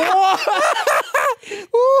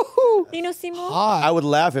 Ooh. You know Simu? I would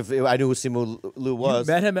laugh if I knew who Simu Liu was.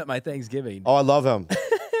 Met him at my Thanksgiving. Oh, I love him.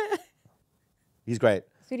 He's great.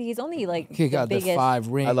 Sweetie, he's only like He got the biggest 5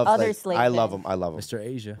 rings. I love other Slate. I love Slayton. him. I love him. Mr.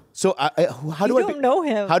 Asia. So how do You I don't know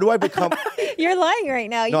him. How do I become? You're lying right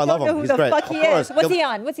now. You No, I don't love him. know who He's the great. fuck Of he course. is. What's he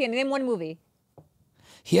on? What's he on? Name one movie.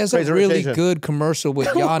 He has Crazy a Rich really Asian. good commercial with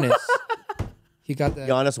Giannis. He got that.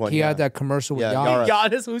 Giannis one, He yeah. had that commercial with Yeah, Giannis. Yaris.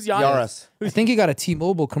 Giannis? Who's Giannis? Yaris. I think he got a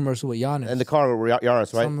T-Mobile commercial with Giannis. And the car,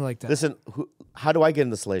 Yaris, right? Something like that. Listen, how do I get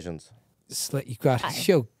into Slations? It's like you got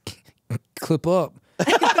yo clip up.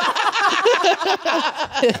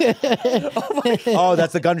 Oh,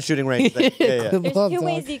 that's the gun shooting range thing. Yeah. Clip There's up, two dog.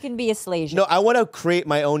 ways you can be a Slasian. No, I want to create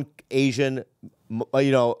my own Asian,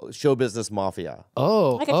 show business mafia.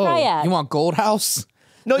 Oh, Like a triad. You want Gold House?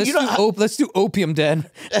 No, Let's you know. do let's do Opium Den.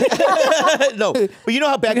 No, but you know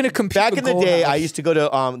how back gonna compete back with in the Gold day, House. I used to go to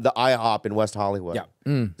the IHOP in West Hollywood. Yeah.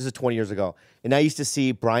 This is 20 years ago, and I used to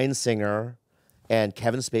see Bryan Singer and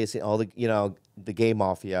Kevin Spacey, all the the gay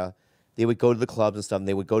mafia. They would go to the clubs and stuff, and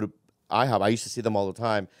they would go to IHOP. I used to see them all the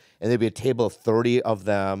time, and there'd be a table of 30 of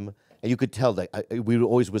them, and you could tell we would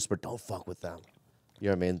always whisper, "Don't fuck with them." You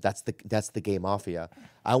know what I mean? That's the gay mafia.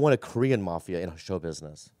 I want a Korean mafia in show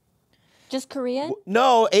business. Just Korean?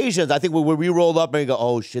 No, Asians. I think when we roll up and we go,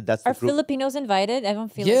 "Oh shit, that's the Are group." Filipinos invited? I don't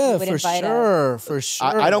feel like Yeah, you would for invite sure, for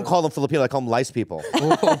sure. I don't call them Filipino. I call them lice people.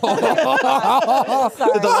 Sorry.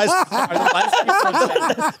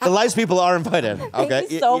 The lice people are invited. Okay.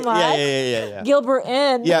 you so much. Yeah. Gilbert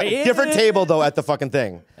in. Yeah, different table though at the fucking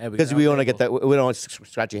thing Hey, we because got we our don't want to get that. We don't want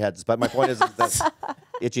scratchy heads. But my point is that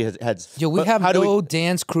itchy heads. Yo, we But have how do no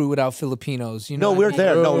dance crew without Filipinos. You know, No, we're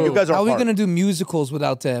there. No, you guys are How are we part. gonna do musicals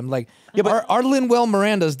without them? Like, Yeah, but- our Lin-Manuel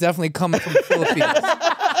Miranda is definitely coming from the Philippines.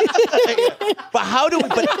 But how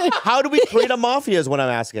do we create a mafia? Is what I'm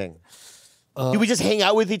asking. Do we just hang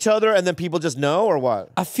out with each other and then people just know, or what?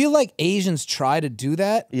 I feel like Asians try to do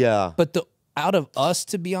that. Yeah. But out of us,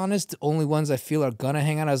 to be honest, the only ones I feel are gonna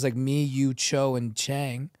hang out is like me, you, Cho, and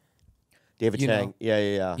Chang. David you Chang. know.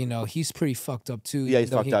 Yeah. You know, he's pretty fucked up too. Yeah, he's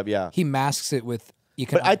even though fucked up, yeah. He masks it with But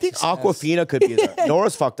economic I think success. Aquafina could be there.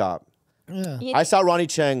 Nora's fucked up. Yeah. I saw Ronnie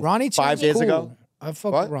Chang, Ronnie 5 Chang's days cool. ago. I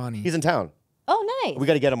fuck What? with Ronnie. He's in town. Oh, nice. We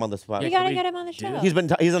got to get him on the spot. We gotta get him on the show. He's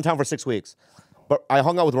in town for 6 weeks. But I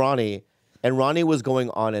hung out with Ronnie, and Ronnie was going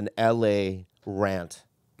on an LA rant.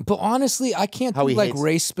 But honestly, I can't How do he like hates-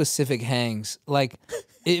 race specific hangs. Like,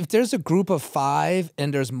 if there's a group of 5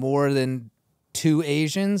 and there's more than 2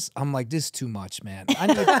 Asians, I'm like, this is too much, man. I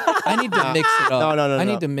need to mix it up. No. I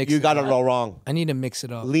need to mix You it got up. it all wrong. I need to mix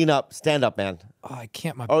it up. Lean up, stand up, man. Oh, I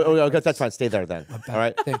can't. My okay, that's fine. Stay there then. All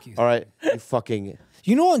right. Thank you. All right. You fucking.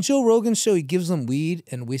 You know, on Joe Rogan's show, he gives them weed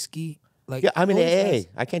and whiskey. Like, Yeah, I'm in always AA. has-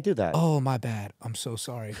 I can't do that. Oh, my bad. I'm so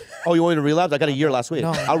sorry. Oh, you want me to relapse? I got a year last week.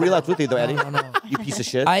 No. I'll relapse with you though, Eddie. No. You piece of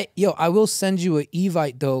shit. I will send you an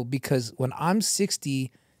Evite though, because when I'm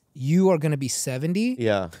 60, you are gonna be 70.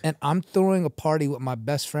 Yeah. And I'm throwing a party with my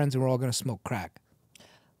best friends, and we're all gonna smoke crack.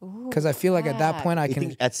 Because I feel like at that point I You can.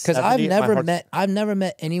 think at Because 70, my heart's- I've never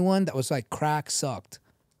met anyone that was like crack sucked.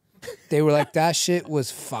 They were like, that shit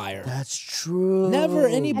was fire. That's true. Never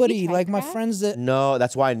anybody tried like my crack? friends that. No,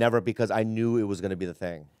 that's why I never, because I knew it was gonna be the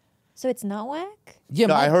thing. So it's not whack? Yeah,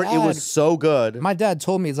 No, my I heard it dad- was so good. My dad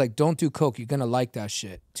told me, it's like, don't do coke. You're gonna like that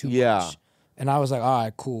shit too much. And I was like, all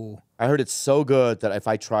right, cool. I heard it's so good that if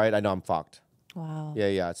I try it, I know I'm fucked. Wow.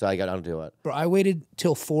 Yeah. So I got to do it. Bro, I waited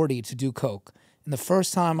till 40 to do coke. And the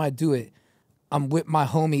first time I do it, I'm with my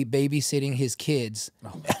homie babysitting his kids.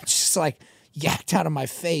 I'm just like yacked out of my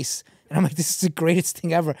face. And I'm like, this is the greatest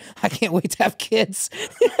thing ever. I can't wait to have kids.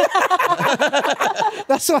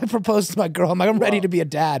 That's why I proposed to my girl. I'm like, I'm ready to be a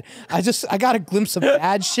dad. I got a glimpse of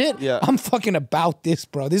dad shit. Yeah. I'm fucking about this,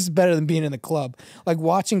 bro. This is better than being in the club. Like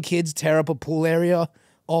watching kids tear up a pool area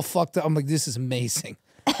all fucked up. I'm like, this is amazing.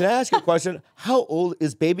 Can I ask you a question? How old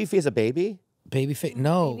is Babyface a baby? Babyface,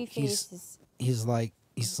 no. Babyface is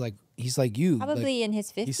He's like you. probably Like, in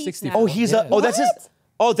his 50s. He's 60. now. Oh, he's Yeah. that's his.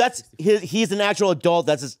 Oh, that's his. He's an actual adult.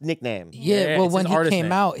 That's his nickname. yeah, well, it's when his he artist came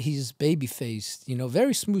name. out, he's baby faced,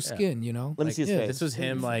 very smooth skin, Let me see his yeah. face. This was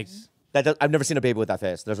him, like, I've never seen a baby with that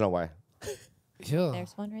face. There's no way. Yeah.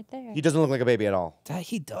 There's one right there. He doesn't look like a baby at all.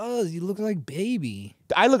 He does. You look like baby.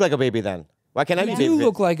 I look like a baby then. Why can't I be You baby?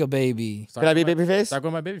 look like a baby. Can I be Babyface? start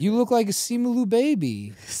going my baby. You look like a Simu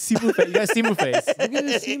baby. Simu face. You got Simu face. Look at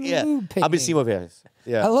the Simu Yeah, painting. I'll be Simo face.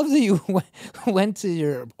 Yeah. I love that you went to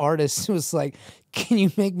your artist and was like, can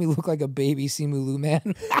you make me look like a baby Simu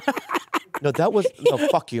man? No,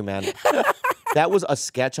 fuck you, man. That was a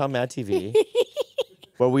sketch on Mad TV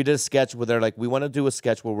where we did a sketch where they're like, we want to do a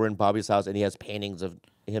sketch where we're in Bobby's house and he has paintings of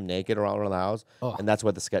him naked around the house. Oh. And that's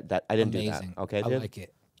what the sketch, I didn't Amazing. do that. Okay, I dude? like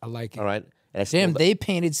it. I like it. All right. And I Damn, stole they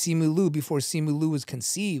painted Simu before Simu was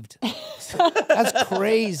conceived. That's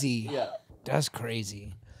crazy. Yeah. That's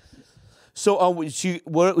crazy. So,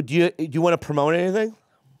 what, do you want to promote anything?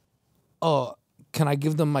 Oh, can I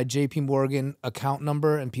give them my JP Morgan account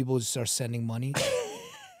number and people just start sending money?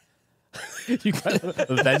 You got a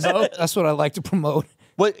Venmo? That's what I like to promote.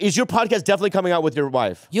 What is your podcast definitely coming out with your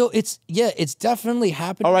wife? Yo, it's definitely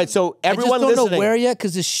happening. All right, so everyone I just don't know listening- where yet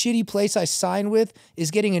because this shitty place I signed with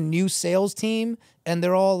is getting a new sales team and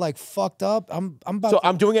they're all like fucked up. I'm about. So to,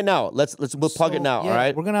 I'm doing it now. We'll plug it now. yeah, all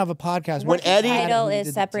right. we're gonna have a podcast. When Eddie- The title Who is did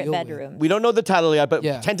the Separate deal with. Bedroom. We don't know the title yet, but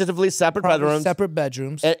Yeah. tentatively separate Probably bedrooms. separate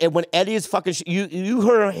bedrooms. And when Eddie is fucking, you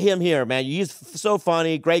heard him here, man. He's so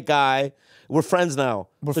funny, great guy. We're friends now.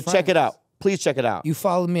 We're so check it friends. out. Please check it out. You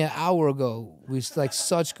followed me an hour ago. We're like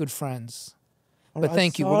such good friends. But I'm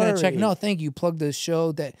thank you. We're gonna check. sorry. No, thank you. Plug the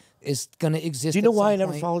show that is gonna exist. Do you know at why I some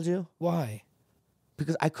never point. followed you? Why?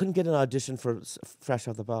 Because I couldn't get an audition for Fresh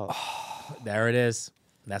Off the Boat. There it is.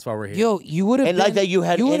 That's why we're here. Yo, you would have And been, like that you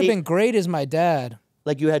had would have any- been great as my dad.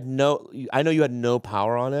 Like you had no, I know you had no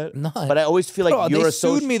power on it. None. But I always feel like Bro, you're they a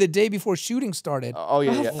sued me the day before shooting started. Oh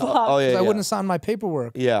yeah, yeah. Oh yeah, I yeah. wouldn't sign my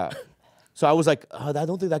paperwork. Yeah. So I was like, I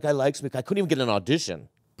don't think that guy likes me. I couldn't even get an audition.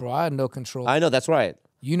 Bro, I had no control. I know that's right.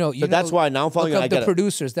 You know, So that's why now I'm following look you. up I the get it.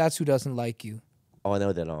 producers. That's who doesn't like you. Oh, I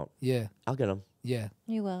know they don't. Yeah, I'll get them. yeah.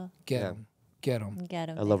 You will. Get Yeah. them. Get them. Get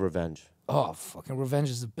him. I love revenge, Oh, fucking revenge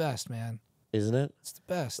is the best, man. isn't it? It's the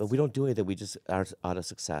best. But we don't do anything. We just are out of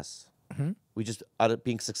success. We just out of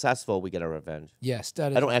being successful, we get our revenge. Yes,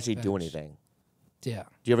 that is. I don't actually do revenge. anything. Yeah,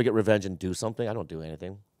 Do you ever get revenge and do something? I don't do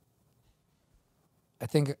anything.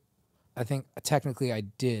 I think technically I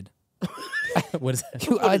did. What is that?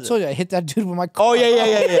 I told you I hit that dude with my car. Oh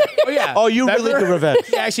yeah. Oh, yeah. Oh, you really Remember? do revenge.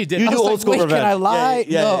 You actually did. You I do was old like, school Wait, revenge. can I lie?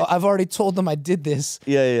 Yeah, no, yeah. I've already told them I did this.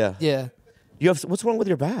 Yeah. Yeah. You have what's wrong with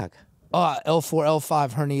your back? L4,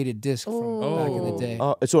 L5 herniated disc from back in the day.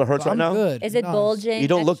 So it hurts right I'm now. good. Is it No, bulging? You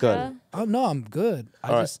don't look extra? good. Oh no, I'm good.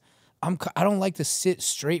 right. I don't like to sit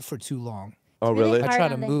straight for too long. Oh It's really really? I hard try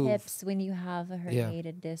on to the move. hips when you have a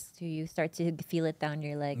herniated disc too. You start to feel it down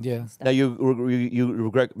your leg. Yeah. and stuff. Now you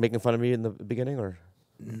regret making fun of me in the beginning, or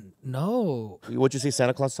No. what'd you say?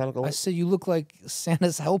 Santa Claus. I said you look like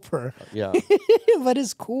Santa's helper. Yeah. But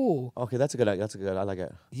it's cool. Okay, that's a good. I like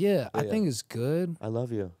it. Yeah, I think it's good. I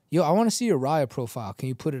love you. Yo, I want to see your Raya profile. Can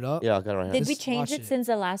you put it up? Yeah, I got it right here. Did we Just change watch it it. since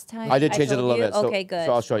the last time? I did change it a told little you? bit. So, Okay, good.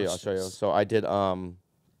 So I'll show you. So I did. I'll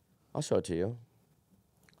show it to you.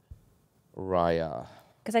 Raya.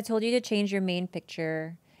 Because I told you to change your main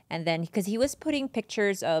picture And then because he was putting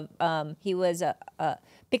pictures of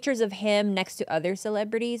pictures of him next to other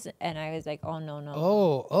celebrities, and I was like, oh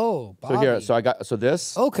no. Bobby. So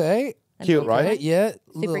this. Okay. Cute, right? Yeah.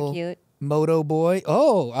 Super cute. Moto boy.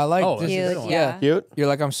 Oh, I like this. Cute, yeah. Cute. You're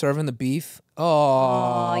like, I'm serving the beef.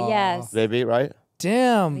 Oh, yes. Baby, right?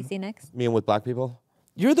 Can we Damn. see next? Me and with black people.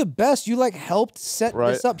 You're the best. You like helped set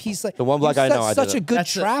Right. this up. He's like The one black you I set know, I such did a it. good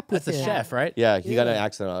That's trap with That's a him. chef, right? Yeah, he got an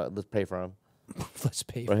accident. Let's pay for him. Let's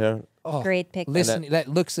pay. Right here. Oh, Great picture. listen, that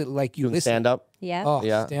looks like you Doing listen. stand up. Yeah. Oh,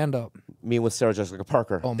 Yeah. stand up. Me with Sarah Jessica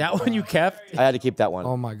Parker. Oh, That one you kept? I had to keep that one.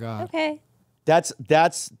 oh my God. Okay. That's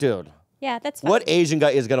dude. Yeah, that's fine. What Asian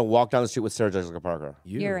guy is gonna walk down the street with Sarah Jessica Parker?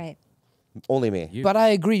 You're right. Only me. But I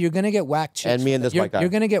agree. You're gonna get whack chicks. And me and from this that. white guy. You're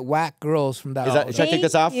gonna get whack girls from that. Is that- should I take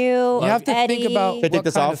this off? You, You have to think about Can I take what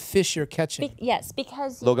this kind off? of fish you're catching. Yes,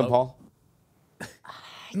 because Logan Paul.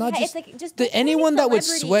 Not yeah, just, it's like just the, so many anyone that would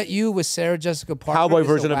celebrities. sweat you with Sarah Jessica Parker. Cowboy is a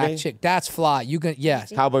version of whack me? Chick. That's fly. You can yes.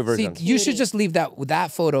 Cowboy version. See, you should just leave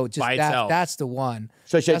that photo. Just By that. itself. That's the one.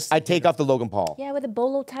 So That's- I take off the Logan Paul. Yeah, with a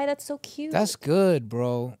bolo tie. That's so cute. That's good,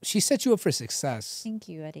 bro. She set you up for success. Thank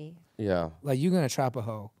you, Eddie. Yeah. Like you're gonna trap a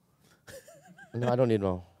hoe. No, I don't need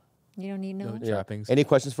no. You don't need no. Yeah. Trappings. Any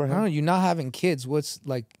questions for I him? don't know. You're not having kids. What's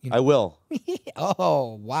like? You know, I will.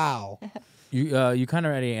 oh wow. You kind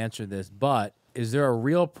of already answered this, but is there a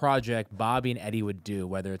real project Bobby and Eddie would do,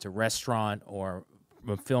 whether it's a restaurant or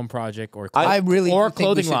a film project or I really or a think we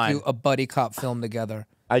clothing should line? do a buddy cop film together.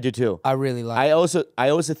 I do too. I really like. I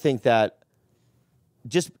also think that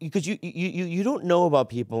just because you don't know about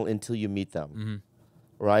people until you meet them,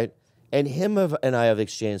 right? And and I have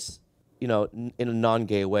exchanged, in a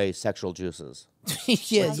non-gay way, sexual juices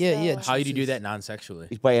yeah. How do you do that non-sexually?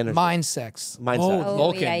 by energy. Mind sex. Mindset. Oh,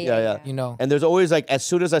 Vulcan. Yeah. You know. And there's always like, as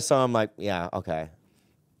soon as I saw him, like, yeah, okay,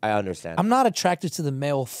 I understand. I'm not attracted to the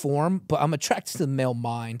male form, but I'm attracted to the male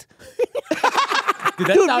mind. Dude,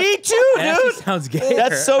 that Dude, sounds- me too, that actually dude. sounds gay.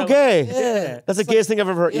 That's so gay. That's the gayest thing I've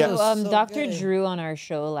ever heard. So, Yeah. Dr. Drew on our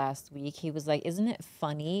show last week, he was like, isn't it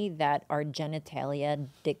funny that our genitalia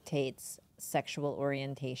dictates sexual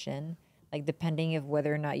orientation? Like, depending of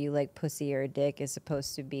whether or not you like pussy or dick is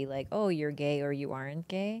supposed to be like, oh, you're gay or you aren't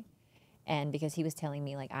gay. And because he was telling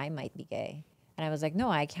me, like, I might be gay. And I was like, no,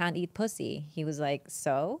 I can't eat pussy. He was like,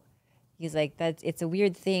 so? He's like, it's a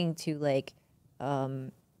weird thing to like,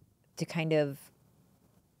 to kind of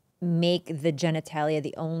make the genitalia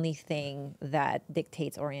the only thing that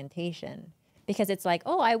dictates orientation. Because it's like,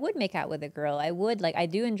 oh, I would make out with a girl. I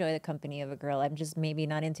do enjoy the company of a girl. I'm just maybe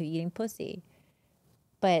not into eating pussy.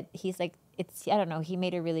 But he's like, I don't know, he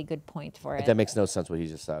made a really good point for it. That makes no sense what he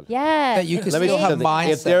just said. Yeah. That you could Let me still say have something.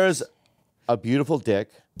 mind If sex. there's a beautiful dick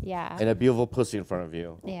Yeah. and a beautiful pussy in front of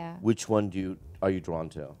you, Yeah. which one are you drawn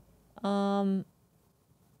to?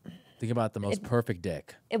 Think about the most perfect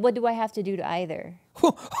dick. What do I have to do to either?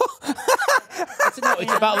 It's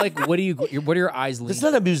about like what are your eyes lean? This is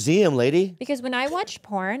not a museum, lady. Because when I watch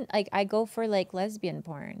porn, like I go for like lesbian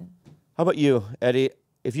porn. How about you, Eddie?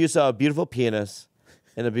 If you saw a beautiful penis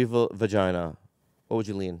and a beautiful vagina, what would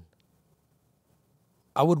you lean?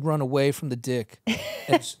 I would run away from the dick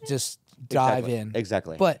and just dive Exactly. in.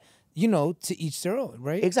 Exactly. But to each their own,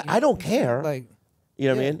 right? Exactly. I don't care. Like, You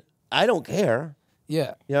know what I mean? I don't care.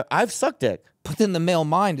 yeah. Yeah, I've sucked dick. But then the male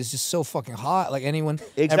mind is just so fucking hot. Like anyone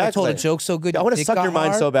ever Exactly. told a joke so good? I want to dick suck got your mind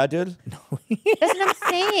hard? so bad, dude. That's what I'm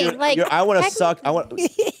saying. Like I want to suck. I want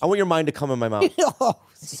your mind to come in my mouth.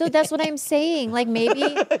 So that's what I'm saying. Like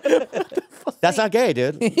maybe That's not gay,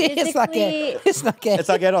 dude. It's not gay. It's not gay. It's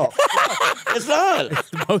not gay at all. It's not.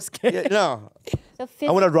 the most gay. Yeah, no. so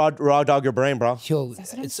I want to raw dog your brain, bro. Yo,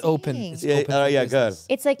 That's what I'm it's open. saying. It's Yeah, open for yeah, good. business.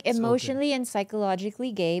 It's like emotionally and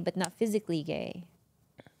psychologically gay, but not physically gay.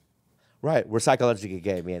 Right. We're psychologically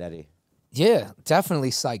gay, me and Eddie. Yeah,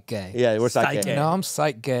 definitely psych gay. Yeah, we're psych Psych gay. gay. No, I'm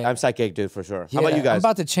psych gay. I'm psych gay, dude, for sure. Yeah, How about you guys? I'm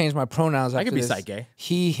about to change my pronouns. I after could be this. psych gay.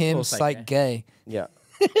 He, him, Full psych psych gay. Yeah.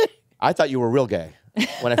 I thought you were real gay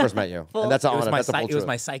when I first met you. And that's It an was honor. my That's the full psych. It was truth.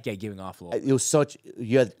 my psych gay giving off a little. It was such.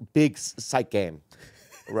 You had big psych game.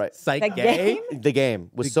 Right. Psych gay. The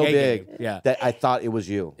game was The so gay big game, yeah. that I thought it was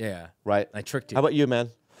you. Yeah. Right. I tricked you. How about you,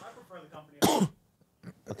 man? I prefer the company.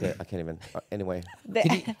 Okay, I can't even. Anyway.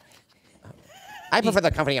 I prefer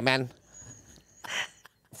the company of men.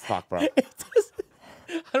 Fuck, bro. I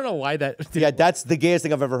don't know why that. Yeah, that's the gayest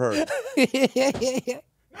thing I've ever heard.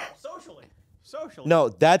 Socially. No,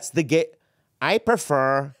 that's the gay. I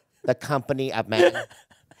prefer the company of men.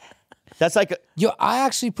 That's like, Yo, I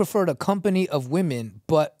actually prefer the company of women,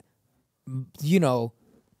 but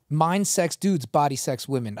mind sex dudes, body sex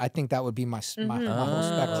women. I think that would be my whole spectrum. You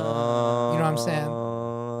know what I'm saying?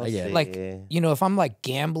 Like, you know, if I'm like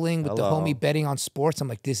gambling with the homie betting on sports, I'm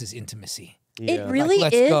like, this is intimacy. It really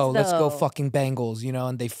like, is. Let's go fucking Bengals, you know,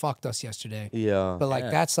 and they fucked us yesterday. Yeah. But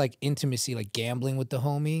like that's like intimacy, like gambling with the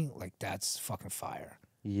homie, like that's fucking fire.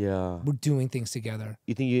 Yeah. We're doing things together.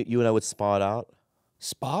 You think you and I would spa it out?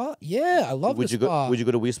 Spa? Yeah, I love the spa. Would you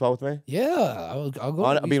go to Wii Spa with me? Yeah, I'll go.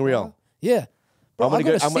 I'm being real. Yeah. Bro, I'll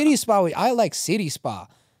go to City Spa. I like City Spa.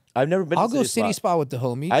 I've never been. I'll go City Spa with the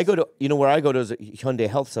homies. I go to, you know where I go to is Hyundai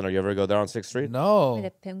Health Center. You ever go there on 6th Street? No. With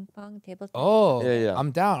a ping pong table. Oh, yeah.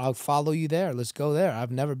 I'm down. I'll follow you there. Let's go there.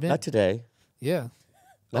 I've never been. Not today. Yeah.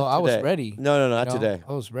 Not I was today. ready. No, not today.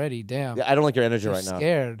 I was ready. Damn. Yeah, I don't like your energy right now.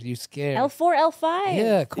 Scared. You scared. L4, L5.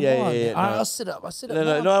 Yeah, come on. Yeah, All right, no. I'll sit up.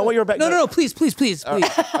 No, I want your back. No, please.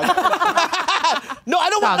 No, I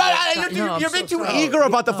don't want. You're being too eager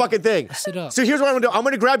about the fucking thing. Sit up. So here's what I'm gonna do. I'm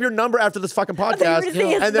gonna grab your number after this fucking podcast, and then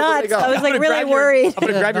we're gonna go. I was like really worried. I'm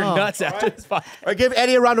gonna grab your nuts after this podcast. All right, give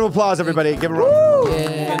Eddie a round of applause, everybody. Give him a round.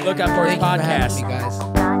 Yeah. Look out for his Thank you for having podcast.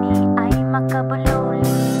 me, guys.